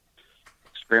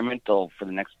experimental for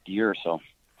the next year or so.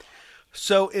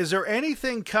 So is there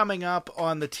anything coming up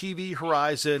on the TV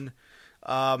horizon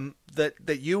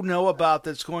that you know about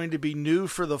that's going to be new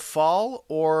for the fall?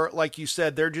 Or like you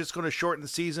said, they're just going to shorten the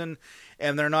season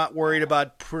and they're not worried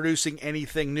about producing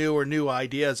anything new or new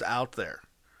ideas out there?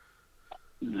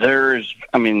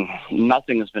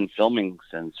 Nothing has been filming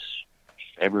since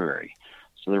February.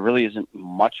 So there really isn't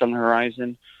much on the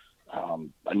horizon.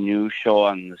 A new show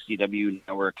on the CW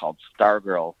network called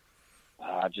Stargirl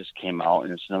just came out,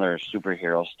 and it's another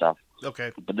superhero stuff.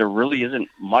 Okay. But there really isn't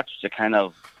much to kind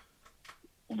of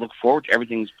look forward to.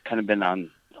 Everything's kind of been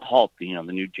on halt. The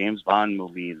new James Bond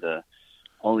movie,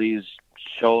 all these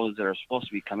shows that are supposed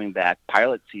to be coming back,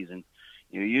 pilot season.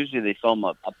 Usually they film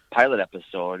a pilot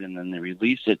episode and then they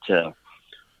release it to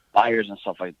buyers and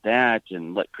stuff like that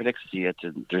and let critics see it.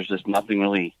 And there's just nothing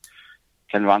really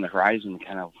kind of on the horizon to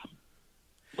kind of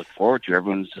look forward to.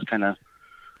 Everyone's just kind of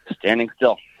standing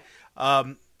still.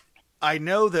 I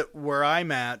know that where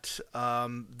I'm at,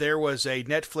 there was a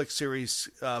Netflix series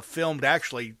filmed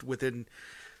actually within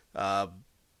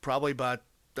probably about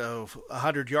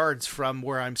 100 yards from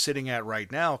where I'm sitting at right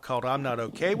now, called I'm Not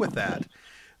Okay With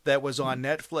That was on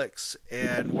Netflix.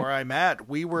 And where I'm at,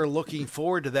 we were looking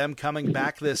forward to them coming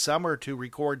back this summer to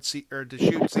record to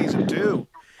shoot season 2.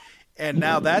 And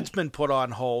now that's been put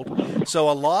on hold. So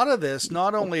a lot of this,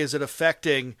 not only is it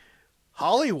affecting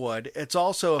Hollywood, it's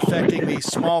also affecting these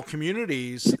small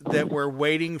communities that were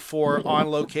waiting for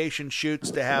on-location shoots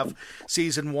to have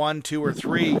season 1, 2, or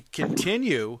 3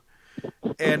 continue.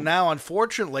 And now,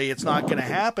 unfortunately, it's not going to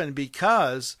happen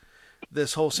because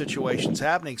this whole situation's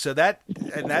happening. So that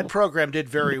program did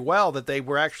very well, that they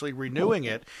were actually renewing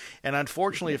it. And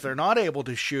unfortunately, if they're not able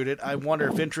to shoot it, I wonder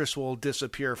if interest will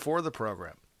disappear for the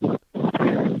program.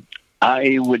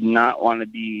 I would not want to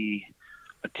be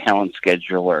a talent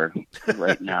scheduler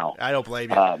right now. I don't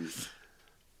blame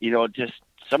you. Just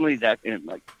somebody that,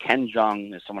 like Ken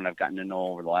Jeong is someone I've gotten to know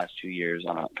over the last 2 years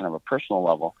on a kind of a personal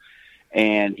level.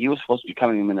 And he was supposed to be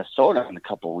coming to Minnesota in a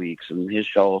couple of weeks, and his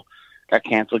show got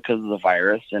canceled because of the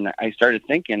virus. And I started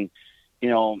thinking, he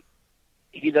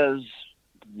does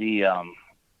the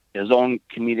his own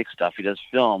comedic stuff. He does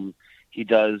film. He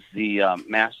does the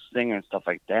Masked Singer and stuff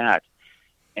like that.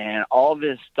 And all of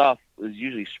his stuff was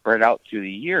usually spread out through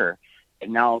the year.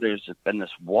 And now there's been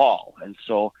this wall. And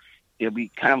so it'll be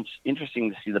kind of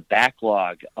interesting to see the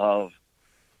backlog of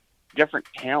different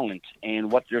talent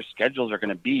and what their schedules are going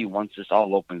to be once this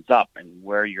all opens up, and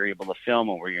where you're able to film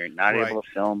and where you're not able to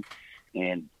film.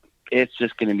 And it's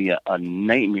just going to be a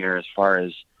nightmare as far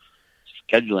as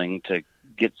scheduling to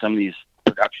get some of these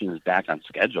productions back on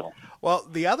schedule. Well,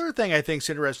 the other thing I think is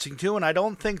interesting too, and I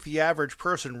don't think the average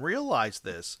person realized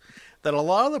this, that a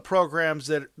lot of the programs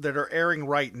that are airing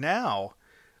right now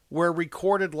were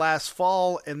recorded last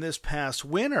fall and this past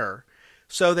winter.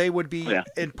 So they would be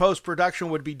in post-production,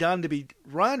 would be done to be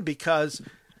run, because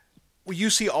you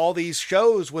see all these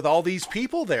shows with all these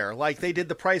people there. Like they did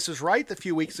The Price is Right a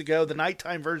few weeks ago, the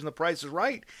nighttime version of The Price is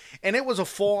Right, and it was a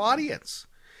full audience.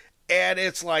 And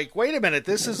it's like, wait a minute,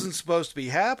 this isn't supposed to be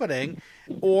happening.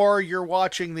 Or you're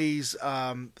watching these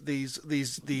games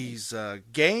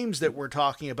that we're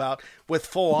talking about with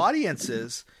full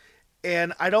audiences.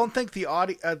 And I don't think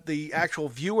the actual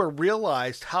viewer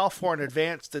realized how far in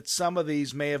advance that some of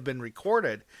these may have been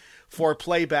recorded for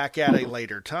playback at a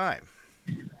later time.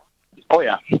 Oh,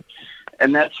 yeah.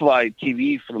 And that's why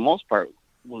TV, for the most part,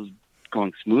 was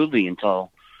going smoothly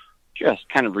until just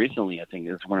kind of recently, I think,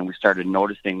 is when we started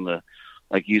noticing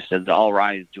like you said, the All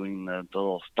Rise doing the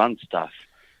little stunt stuff.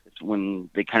 It's when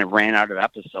they kind of ran out of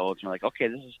episodes and we're like, okay,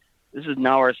 this is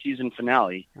now our season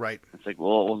finale. Right. It's like,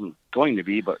 well, it wasn't going to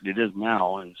be, but it is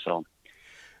now. And so,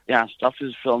 yeah, stuff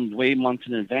is filmed way months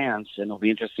in advance, and it'll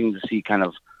be interesting to see kind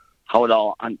of how it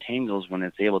all untangles when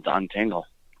it's able to untangle.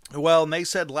 Well, and they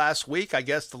said last week, I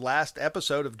guess the last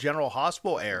episode of General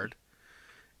Hospital aired,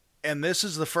 and this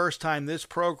is the first time this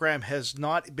program has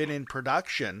not been in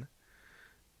production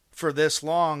for this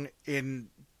long in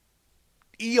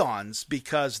eons,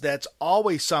 because that's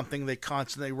always something that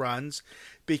constantly runs,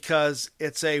 because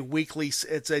it's a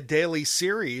daily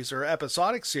series or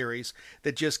episodic series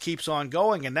that just keeps on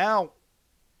going. And now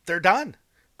they're done.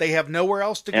 They have nowhere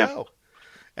else to go.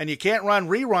 And you can't run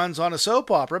reruns on a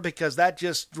soap opera because that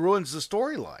just ruins the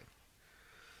storyline.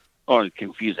 Oh, it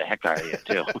confused the heck out of you,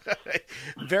 too.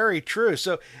 Very true.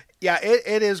 So, yeah,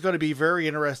 it is going to be very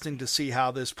interesting to see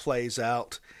how this plays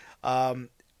out.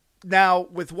 Now,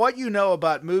 with what you know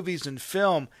about movies and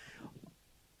film,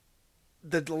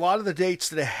 a lot of the dates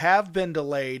that have been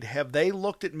delayed, have they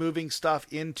looked at moving stuff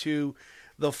into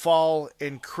the fall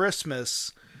and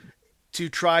Christmas to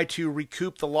try to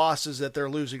recoup the losses that they're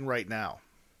losing right now?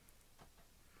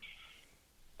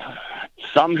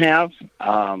 Some have,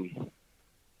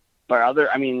 but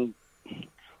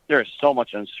there's so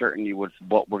much uncertainty with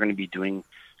what we're going to be doing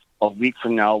a week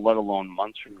from now, let alone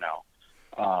months from now.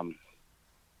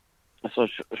 So,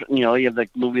 you have the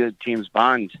movie that James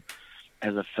Bond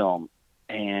as a film,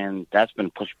 and that's been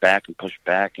pushed back,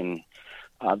 and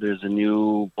there's a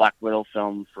new Black Widow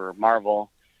film for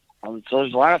Marvel. So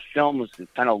there's a lot of films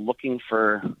that kind of looking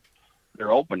for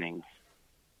their opening.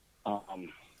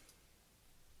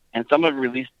 And some have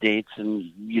released dates,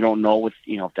 and you don't know if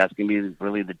that's going to be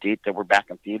really the date that we're back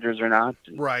in theaters or not.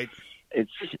 And right.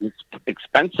 It's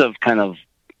expensive kind of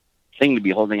thing to be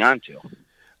holding on to.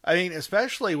 I mean,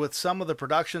 especially with some of the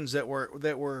productions that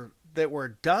were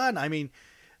done. I mean,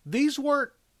 these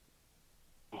were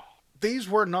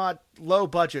not low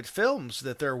budget films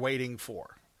that they're waiting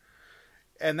for,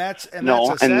 and that's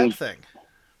a sad thing.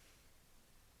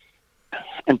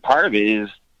 And part of it is,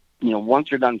 once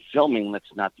you're done filming,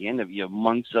 that's not the end of it. You have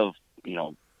months of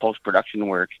post-production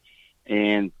work,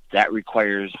 and that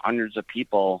requires hundreds of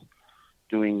people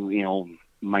doing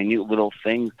minute little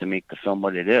things to make the film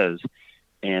what it is.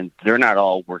 And they're not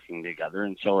all working together,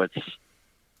 and so it's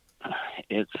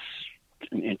an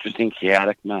interesting,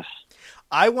 chaotic mess.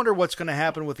 I wonder what's going to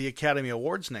happen with the Academy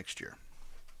Awards next year.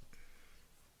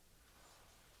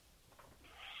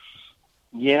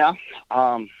 Yeah,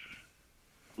 I'm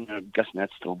guessing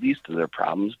that's the least of their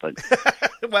problems, but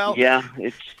well, yeah,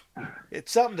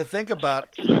 it's something to think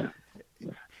about.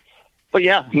 But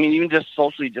yeah, I mean, even just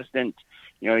socially distant,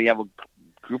 you have a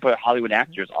group of Hollywood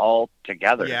actors all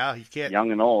together, you can't,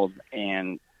 young and old,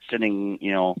 and sitting,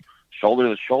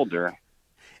 shoulder to shoulder.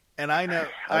 And I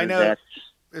know.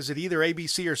 Is it either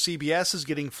ABC or CBS is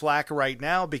getting flack right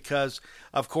now because,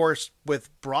 of course, with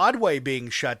Broadway being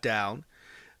shut down,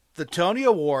 the Tony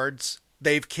Awards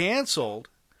they've canceled,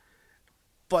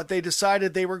 but they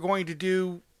decided they were going to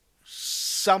do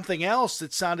something else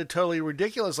that sounded totally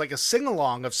ridiculous, like a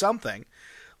sing-along of something,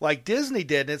 like Disney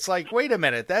did. And it's like, wait a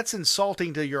minute, that's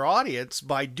insulting to your audience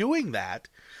by doing that.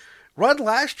 Run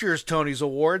last year's Tony's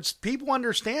Awards. People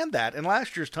understand that. And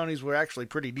last year's Tony's were actually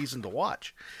pretty decent to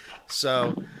watch.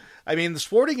 So, I mean, the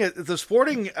sporting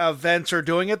events are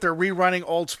doing it. They're rerunning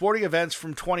old sporting events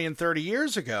from 20 and 30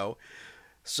 years ago.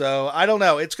 So I don't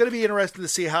know. It's going to be interesting to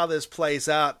see how this plays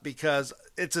out because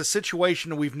it's a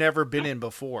situation we've never been in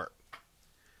before.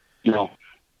 No.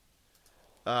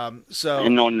 So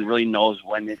and no one really knows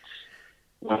when it's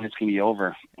going to be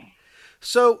over.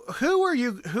 So who are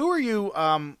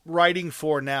you writing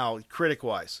for now, critic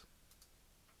wise?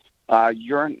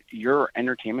 Your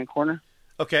entertainment corner.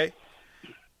 Okay.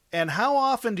 And how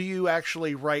often do you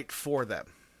actually write for them?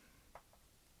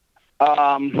 As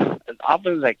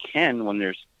often as I can when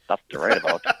there's stuff to write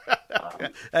about.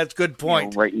 That's a good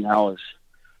point. Right now is,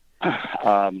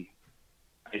 I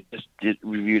just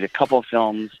reviewed a couple of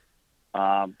films,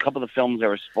 a couple of the films that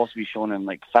were supposed to be shown in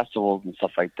like festivals and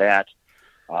stuff like that.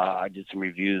 I did some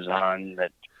reviews on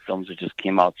that films that just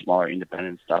came out, smaller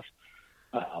independent stuff.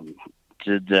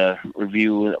 Did the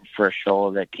review for a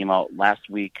show that came out last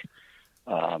week.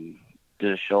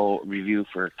 Did a show review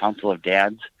for Council of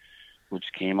Dads, which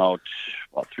came out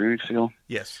about 3 weeks ago.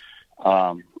 Yes.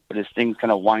 But as things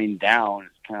kind of wind down,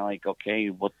 it's kind of like, okay,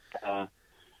 what do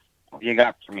you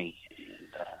got for me?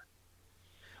 And,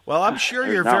 well, I'm sure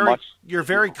you're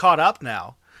very caught up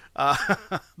now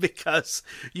because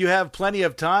you have plenty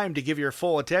of time to give your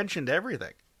full attention to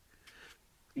everything.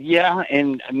 Yeah,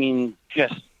 and I mean,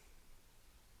 just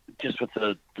with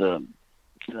the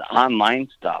online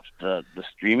stuff, the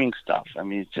streaming stuff. I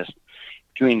mean, it's just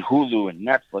between Hulu and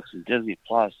Netflix and Disney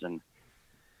Plus and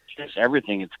just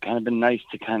everything. It's kind of been nice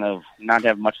to kind of not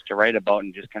have much to write about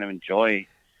and just kind of enjoy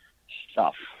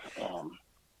stuff.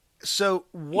 So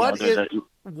what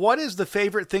is the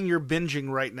favorite thing you're binging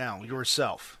right now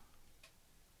yourself?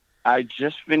 I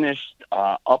just finished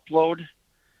Upload,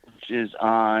 which is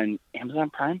on Amazon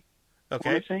Prime. Okay.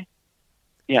 I want to say.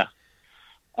 Yeah.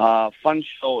 Fun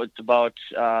show. It's about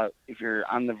if you're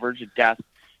on the verge of death,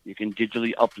 you can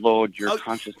digitally upload your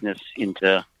consciousness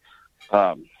into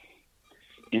a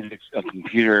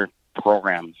computer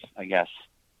program, I guess.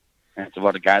 And it's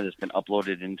about a guy that's been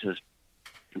uploaded into this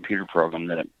computer program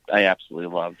that I absolutely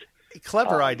loved.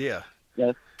 Clever idea.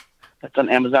 Yeah, that's on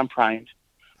Amazon Prime.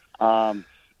 Where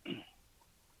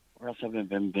else have I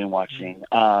been watching?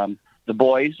 The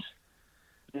Boys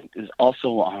is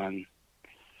also on.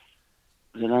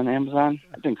 Is it on Amazon?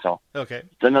 I think so. Okay.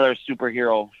 It's another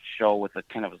superhero show with a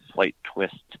kind of a slight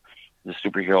twist. The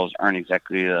superheroes aren't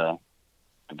exactly the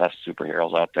best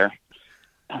superheroes out there.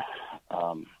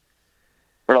 But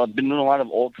I've been doing a lot of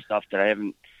old stuff that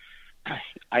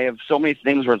I have so many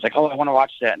things where it's like, oh, I want to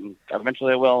watch that, and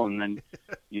eventually I will, and then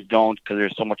you don't because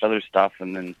there's so much other stuff,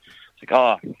 and then it's like,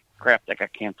 oh, crap, that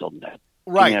got canceled.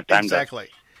 Right, exactly.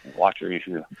 Watch or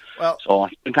review. Well, so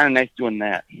it's been kind of nice doing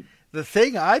that. The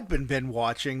thing I've been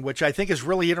watching, which I think is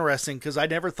really interesting because I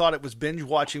never thought it was binge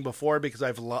watching before because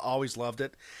I've always loved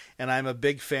it, and I'm a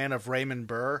big fan of Raymond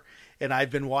Burr, and I've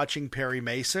been watching Perry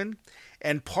Mason.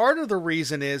 And part of the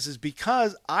reason is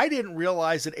because I didn't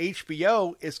realize that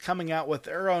HBO is coming out with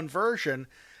their own version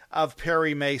of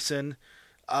Perry Mason.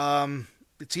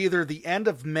 It's either the end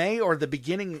of May or the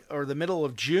beginning or the middle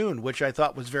of June, which I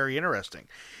thought was very interesting.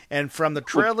 And from the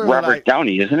trailer, with Robert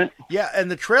Downey, isn't it? Yeah,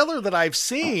 and the trailer that I've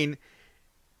seen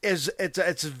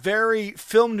it's very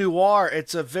film noir.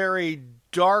 It's a very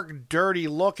dark, dirty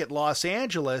look at Los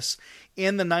Angeles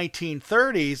in the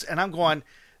 1930s, and I'm going,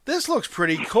 this looks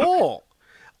pretty cool.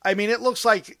 I mean, it looks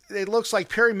like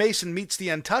Perry Mason meets the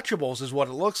Untouchables is what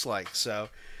it looks like. So.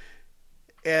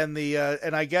 And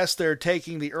I guess they're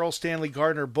taking the Earl Stanley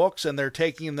Gardner books and they're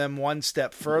taking them one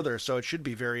step further, so it should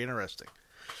be very interesting.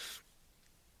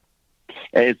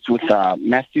 It's with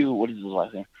Matthew. What is his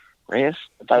last name? Reyes.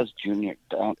 I thought it was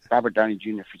Jr. Robert Downey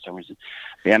Jr. for some reason.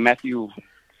 Yeah, Matthew.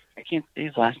 I can't say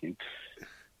his last name.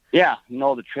 Yeah,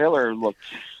 no, the trailer looked.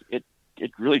 It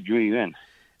really drew you in.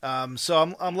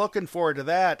 So I'm looking forward to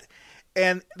that.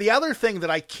 And the other thing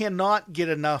that I cannot get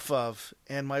enough of,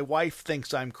 and my wife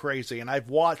thinks I'm crazy, and I've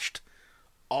watched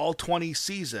all 20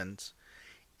 seasons,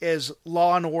 is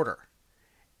Law and Order.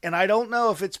 And I don't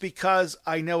know if it's because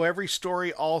I know every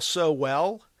story all so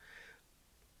well,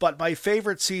 but my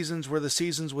favorite seasons were the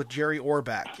seasons with Jerry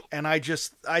Orbach. And I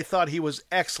thought he was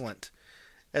excellent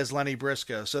as Lenny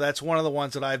Briscoe. So that's one of the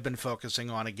ones that I've been focusing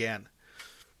on again.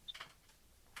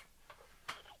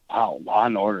 Oh, Law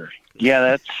and Order.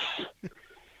 Yeah,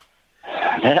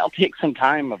 that'll take some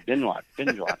time of binge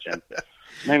watching.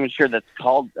 not even sure that's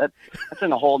called. That's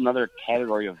in a whole another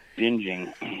category of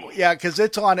binging. Yeah, because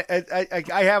it's on.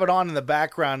 I have it on in the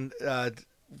background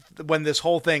when this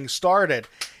whole thing started,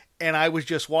 and I was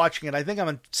just watching it. I think I'm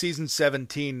on season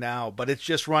 17 now, but it's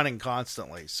just running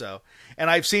constantly. So, and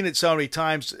I've seen it so many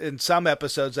times in some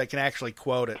episodes I can actually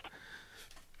quote it.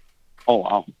 Oh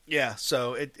wow! Yeah,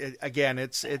 so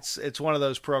it's one of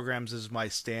those programs as my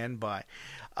standby.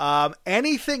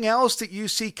 Anything else that you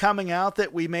see coming out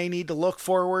that we may need to look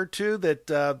forward to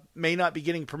that may not be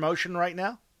getting promotion right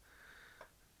now?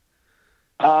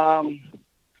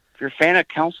 If you're a fan of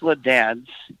Council of Dads,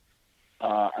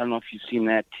 I don't know if you've seen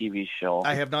that TV show.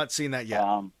 I have not seen that yet.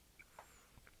 I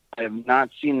have not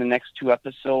seen the next 2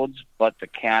 episodes, but the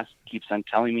cast keeps on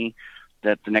telling me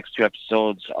that the next 2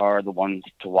 episodes are the ones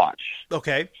to watch.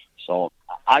 Okay. So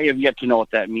I have yet to know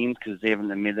what that means because they haven't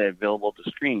made that available to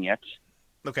screen yet.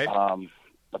 Okay.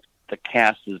 But the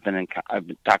cast has been I've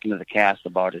been talking to the cast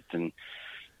about it, and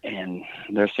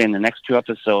they're saying the next 2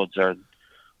 episodes are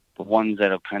the ones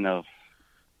that'll kind of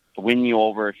win you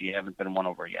over if you haven't been won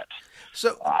over yet.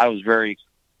 So I was very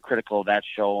critical of that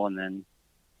show, and then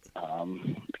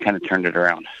kind of turned it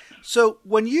around. So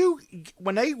when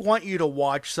they want you to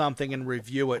watch something and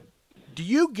review it, do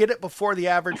you get it before the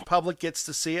average public gets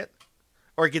to see it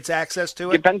or gets access to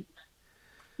it?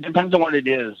 Depends on what it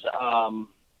is.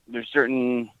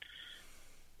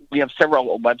 We have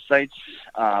several websites.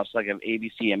 So like I have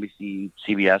ABC, NBC,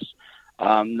 CBS.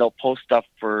 They'll post stuff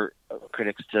for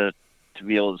critics to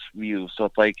be able to view. So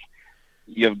it's like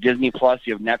you have Disney Plus,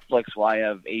 you have Netflix. Well, I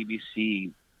have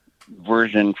ABC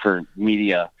version for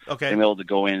media. Okay. To be able to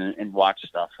go in and watch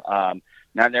stuff.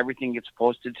 Not everything gets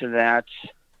posted to that.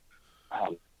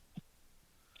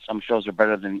 Some shows are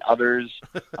better than others.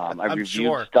 I've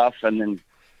reviewed stuff and then,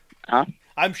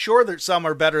 I'm sure that some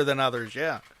are better than others.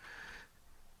 Yeah.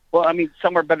 Well, I mean,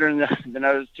 some are better than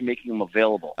others to making them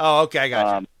available. Oh, okay, I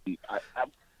got you.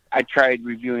 I tried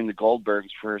reviewing the Goldbergs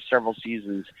for several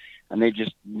seasons, and they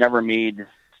just never made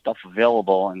stuff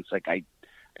available. And it's like I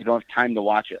don't have time to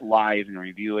watch it live and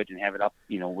review it and have it up,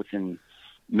 within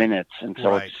minutes. And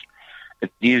so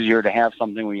it's easier to have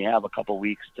something where you have a couple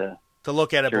weeks to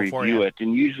look at it before review it.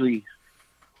 And usually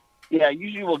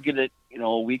we'll get it,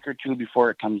 a week or 2 before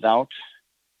it comes out.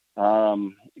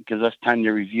 It gives us time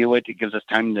to review it. It gives us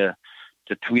time to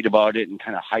tweet about it and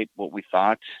kind of hype what we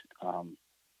thought.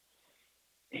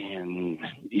 And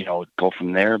go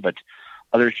from there. But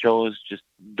other shows just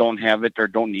don't have it or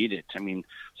don't need it. I mean,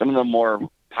 some of the more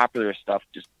popular stuff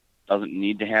just doesn't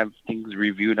need to have things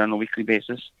reviewed on a weekly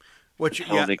basis.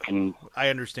 I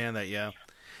understand that, yeah.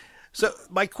 So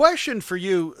my question for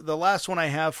you, the last one I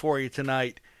have for you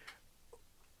tonight,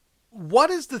 what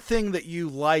is the thing that you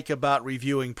like about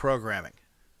reviewing programming?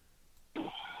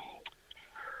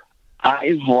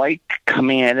 I like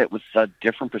coming at it with a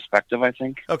different perspective, I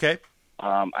think. Okay.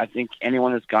 I think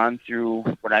anyone that's gone through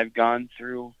what I've gone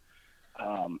through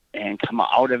and come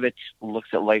out of it looks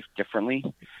at life differently.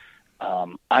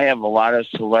 I have a lot of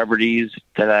celebrities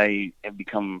that I have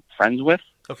become friends with.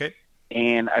 Okay.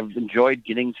 And I've enjoyed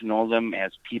getting to know them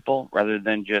as people rather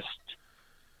than just,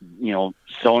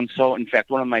 so-and-so. In fact,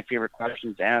 one of my favorite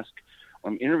questions to ask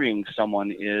when I'm interviewing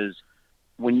someone is,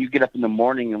 when you get up in the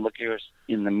morning and look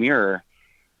in the mirror,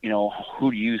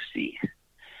 who do you see?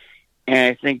 And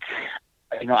I think,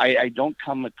 I don't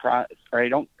come across, or I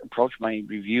don't approach my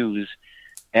reviews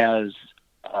as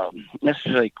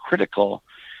necessarily critical.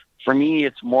 For me,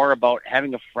 it's more about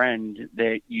having a friend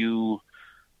that you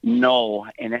know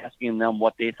and asking them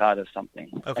what they thought of something.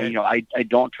 Okay. I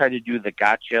don't try to do the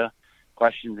gotcha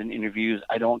questions in interviews.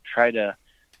 I don't try to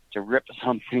rip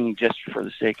something just for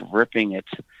the sake of ripping it.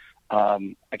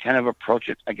 I kind of approach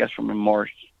it, I guess, from a more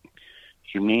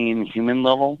human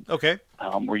level. Okay.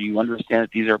 Where you understand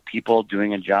that these are people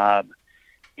doing a job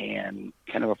and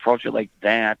kind of approach it like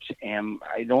that. And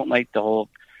I don't like the whole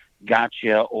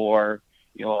gotcha or,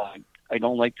 I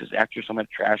don't like this actor, so I'm going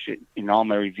to trash it in all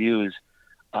my reviews.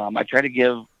 I try to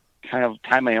give kind of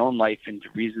tie my own life into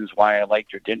reasons why I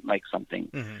liked or didn't like something,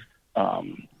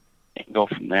 and go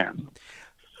from there.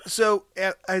 So,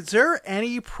 is there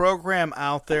any program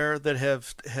out there that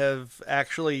have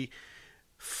actually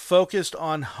focused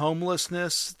on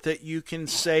homelessness that you can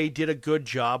say did a good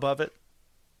job of it?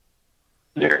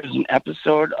 There's an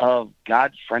episode of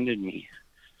God Friended Me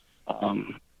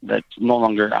that's no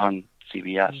longer on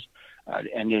CBS.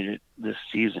 It ended this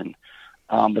season.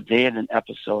 But they had an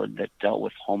episode that dealt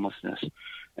with homelessness.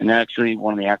 And actually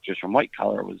one of the actors from White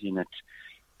Collar was in it.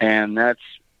 And that's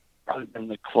probably been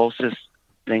the closest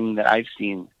thing that I've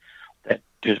seen that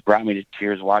just brought me to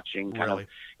tears watching. Really?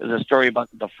 It was a story about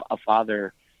a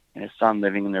father and his son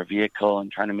living in their vehicle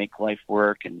and trying to make life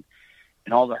work, and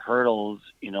all the hurdles,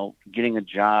 getting a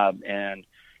job, and,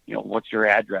 what's your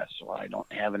address? Well, I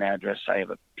don't have an address. I have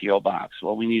a P.O. box.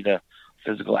 Well, we need a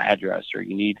physical address, or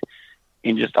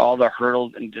and just all the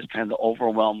hurdles and just kind of the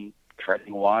overwhelmed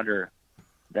treading water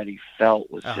that he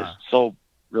felt was just so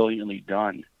brilliantly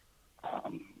done.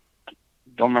 Don't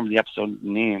remember the episode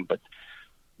name, but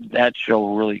that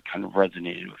show really kind of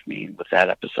resonated with me with that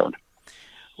episode.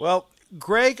 Well,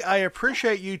 Greg, I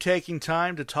appreciate you taking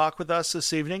time to talk with us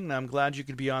this evening, and I'm glad you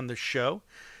could be on the show.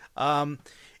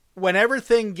 When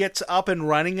everything gets up and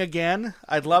running again,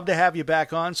 I'd love to have you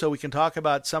back on so we can talk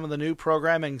about some of the new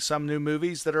programming, some new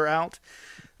movies that are out.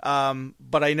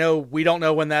 But I know we don't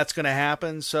know when that's going to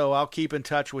happen, so I'll keep in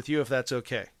touch with you if that's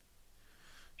okay.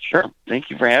 Sure. Thank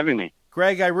you for having me.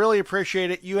 Greg, I really appreciate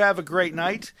it. You have a great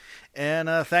night, and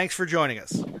thanks for joining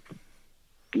us.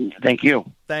 Thank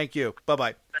you. Thank you.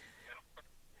 Bye-bye.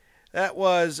 That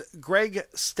was Greg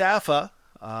Staffa,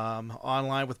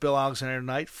 online with Bill Alexander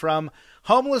tonight, from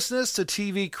homelessness to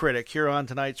TV critic here on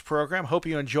tonight's program. Hope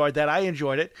you enjoyed that. I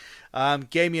enjoyed it.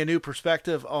 Gave me a new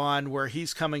perspective on where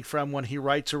he's coming from when he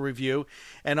writes a review,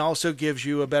 and also gives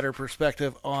you a better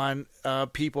perspective on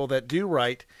people that do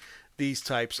write these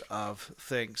types of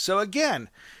things. So again,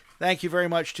 thank you very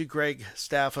much to Greg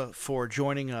Staffa for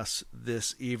joining us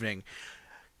this evening.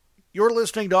 You're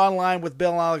listening to Online with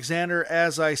Bill Alexander.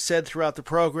 As I said throughout the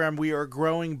program, we are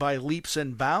growing by leaps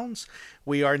and bounds.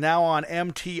 We are now on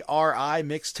MTRI,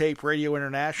 Mixtape Radio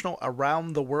International,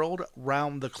 around the world,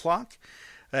 round the clock,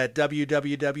 at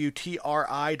www.tri.co.uk.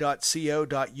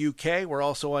 We're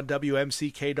also on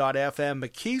WMCK.FM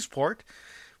McKeesport,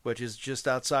 which is just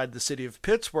outside the city of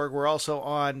Pittsburgh. We're also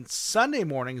on Sunday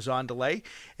mornings on delay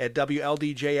at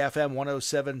WLDJ-FM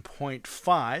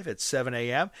 107.5 at 7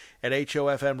 a.m. at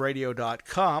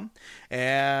HOFMradio.com.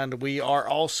 And we are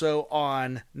also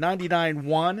on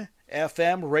 99.1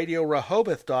 FM,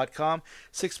 RadioRehoboth.com,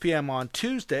 6 p.m. on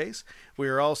Tuesdays. We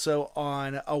are also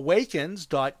on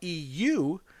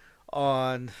awakens.eu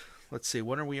on, let's see,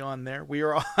 when are we on there? We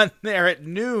are on there at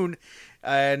noon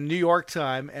New York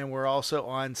time, and we're also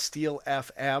on Steel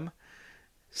FM,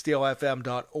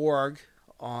 steelfm.org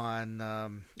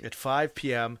on at 5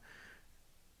 p.m.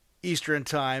 Eastern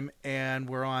time, and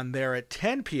we're on there at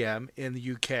 10 p.m. in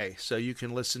the UK, so you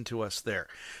can listen to us there.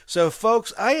 So,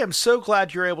 folks, I am so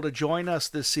glad you're able to join us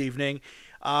this evening.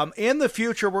 In the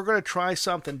future, we're going to try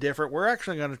something different. We're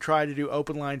actually going to try to do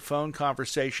open line phone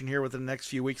conversation here within the next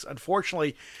few weeks.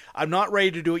 Unfortunately, I'm not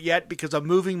ready to do it yet because I'm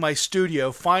moving my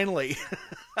studio. Finally,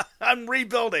 I'm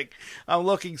rebuilding. I'm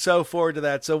looking so forward to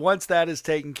that. So once that is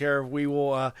taken care of, we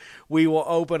will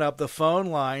open up the phone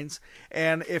lines.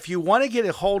 And if you want to get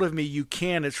a hold of me, you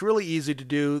can. It's really easy to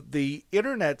do. The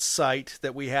internet site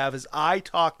that we have is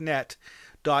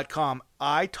italknet.com.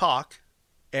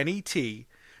 italknet.com.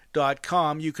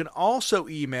 You can also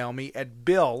email me at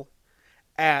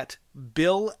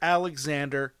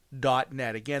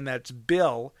bill@billalexander.net. Again, that's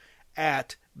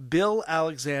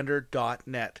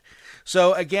bill@billalexander.net.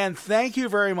 So again, thank you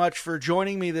very much for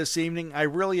joining me this evening. I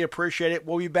really appreciate it.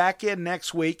 We'll be back in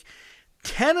next week.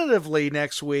 Tentatively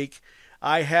next week,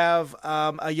 I have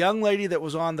a young lady that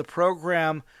was on the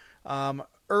program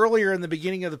earlier in the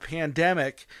beginning of the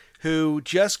pandemic who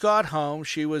just got home.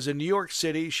 She was in New York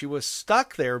City. She was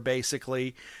stuck there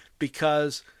basically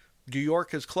because New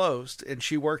York is closed, and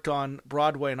she worked on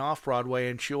Broadway and off-Broadway,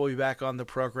 and she'll be back on the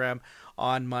program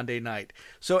on Monday night.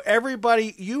 So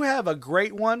everybody, you have a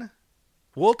great one.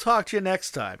 We'll talk to you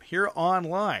next time here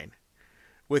online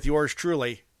with yours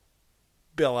truly,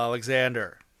 Bill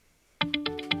Alexander.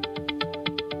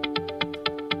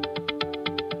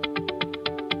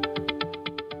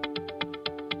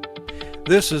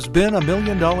 This has been a $1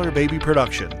 Million Baby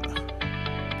production.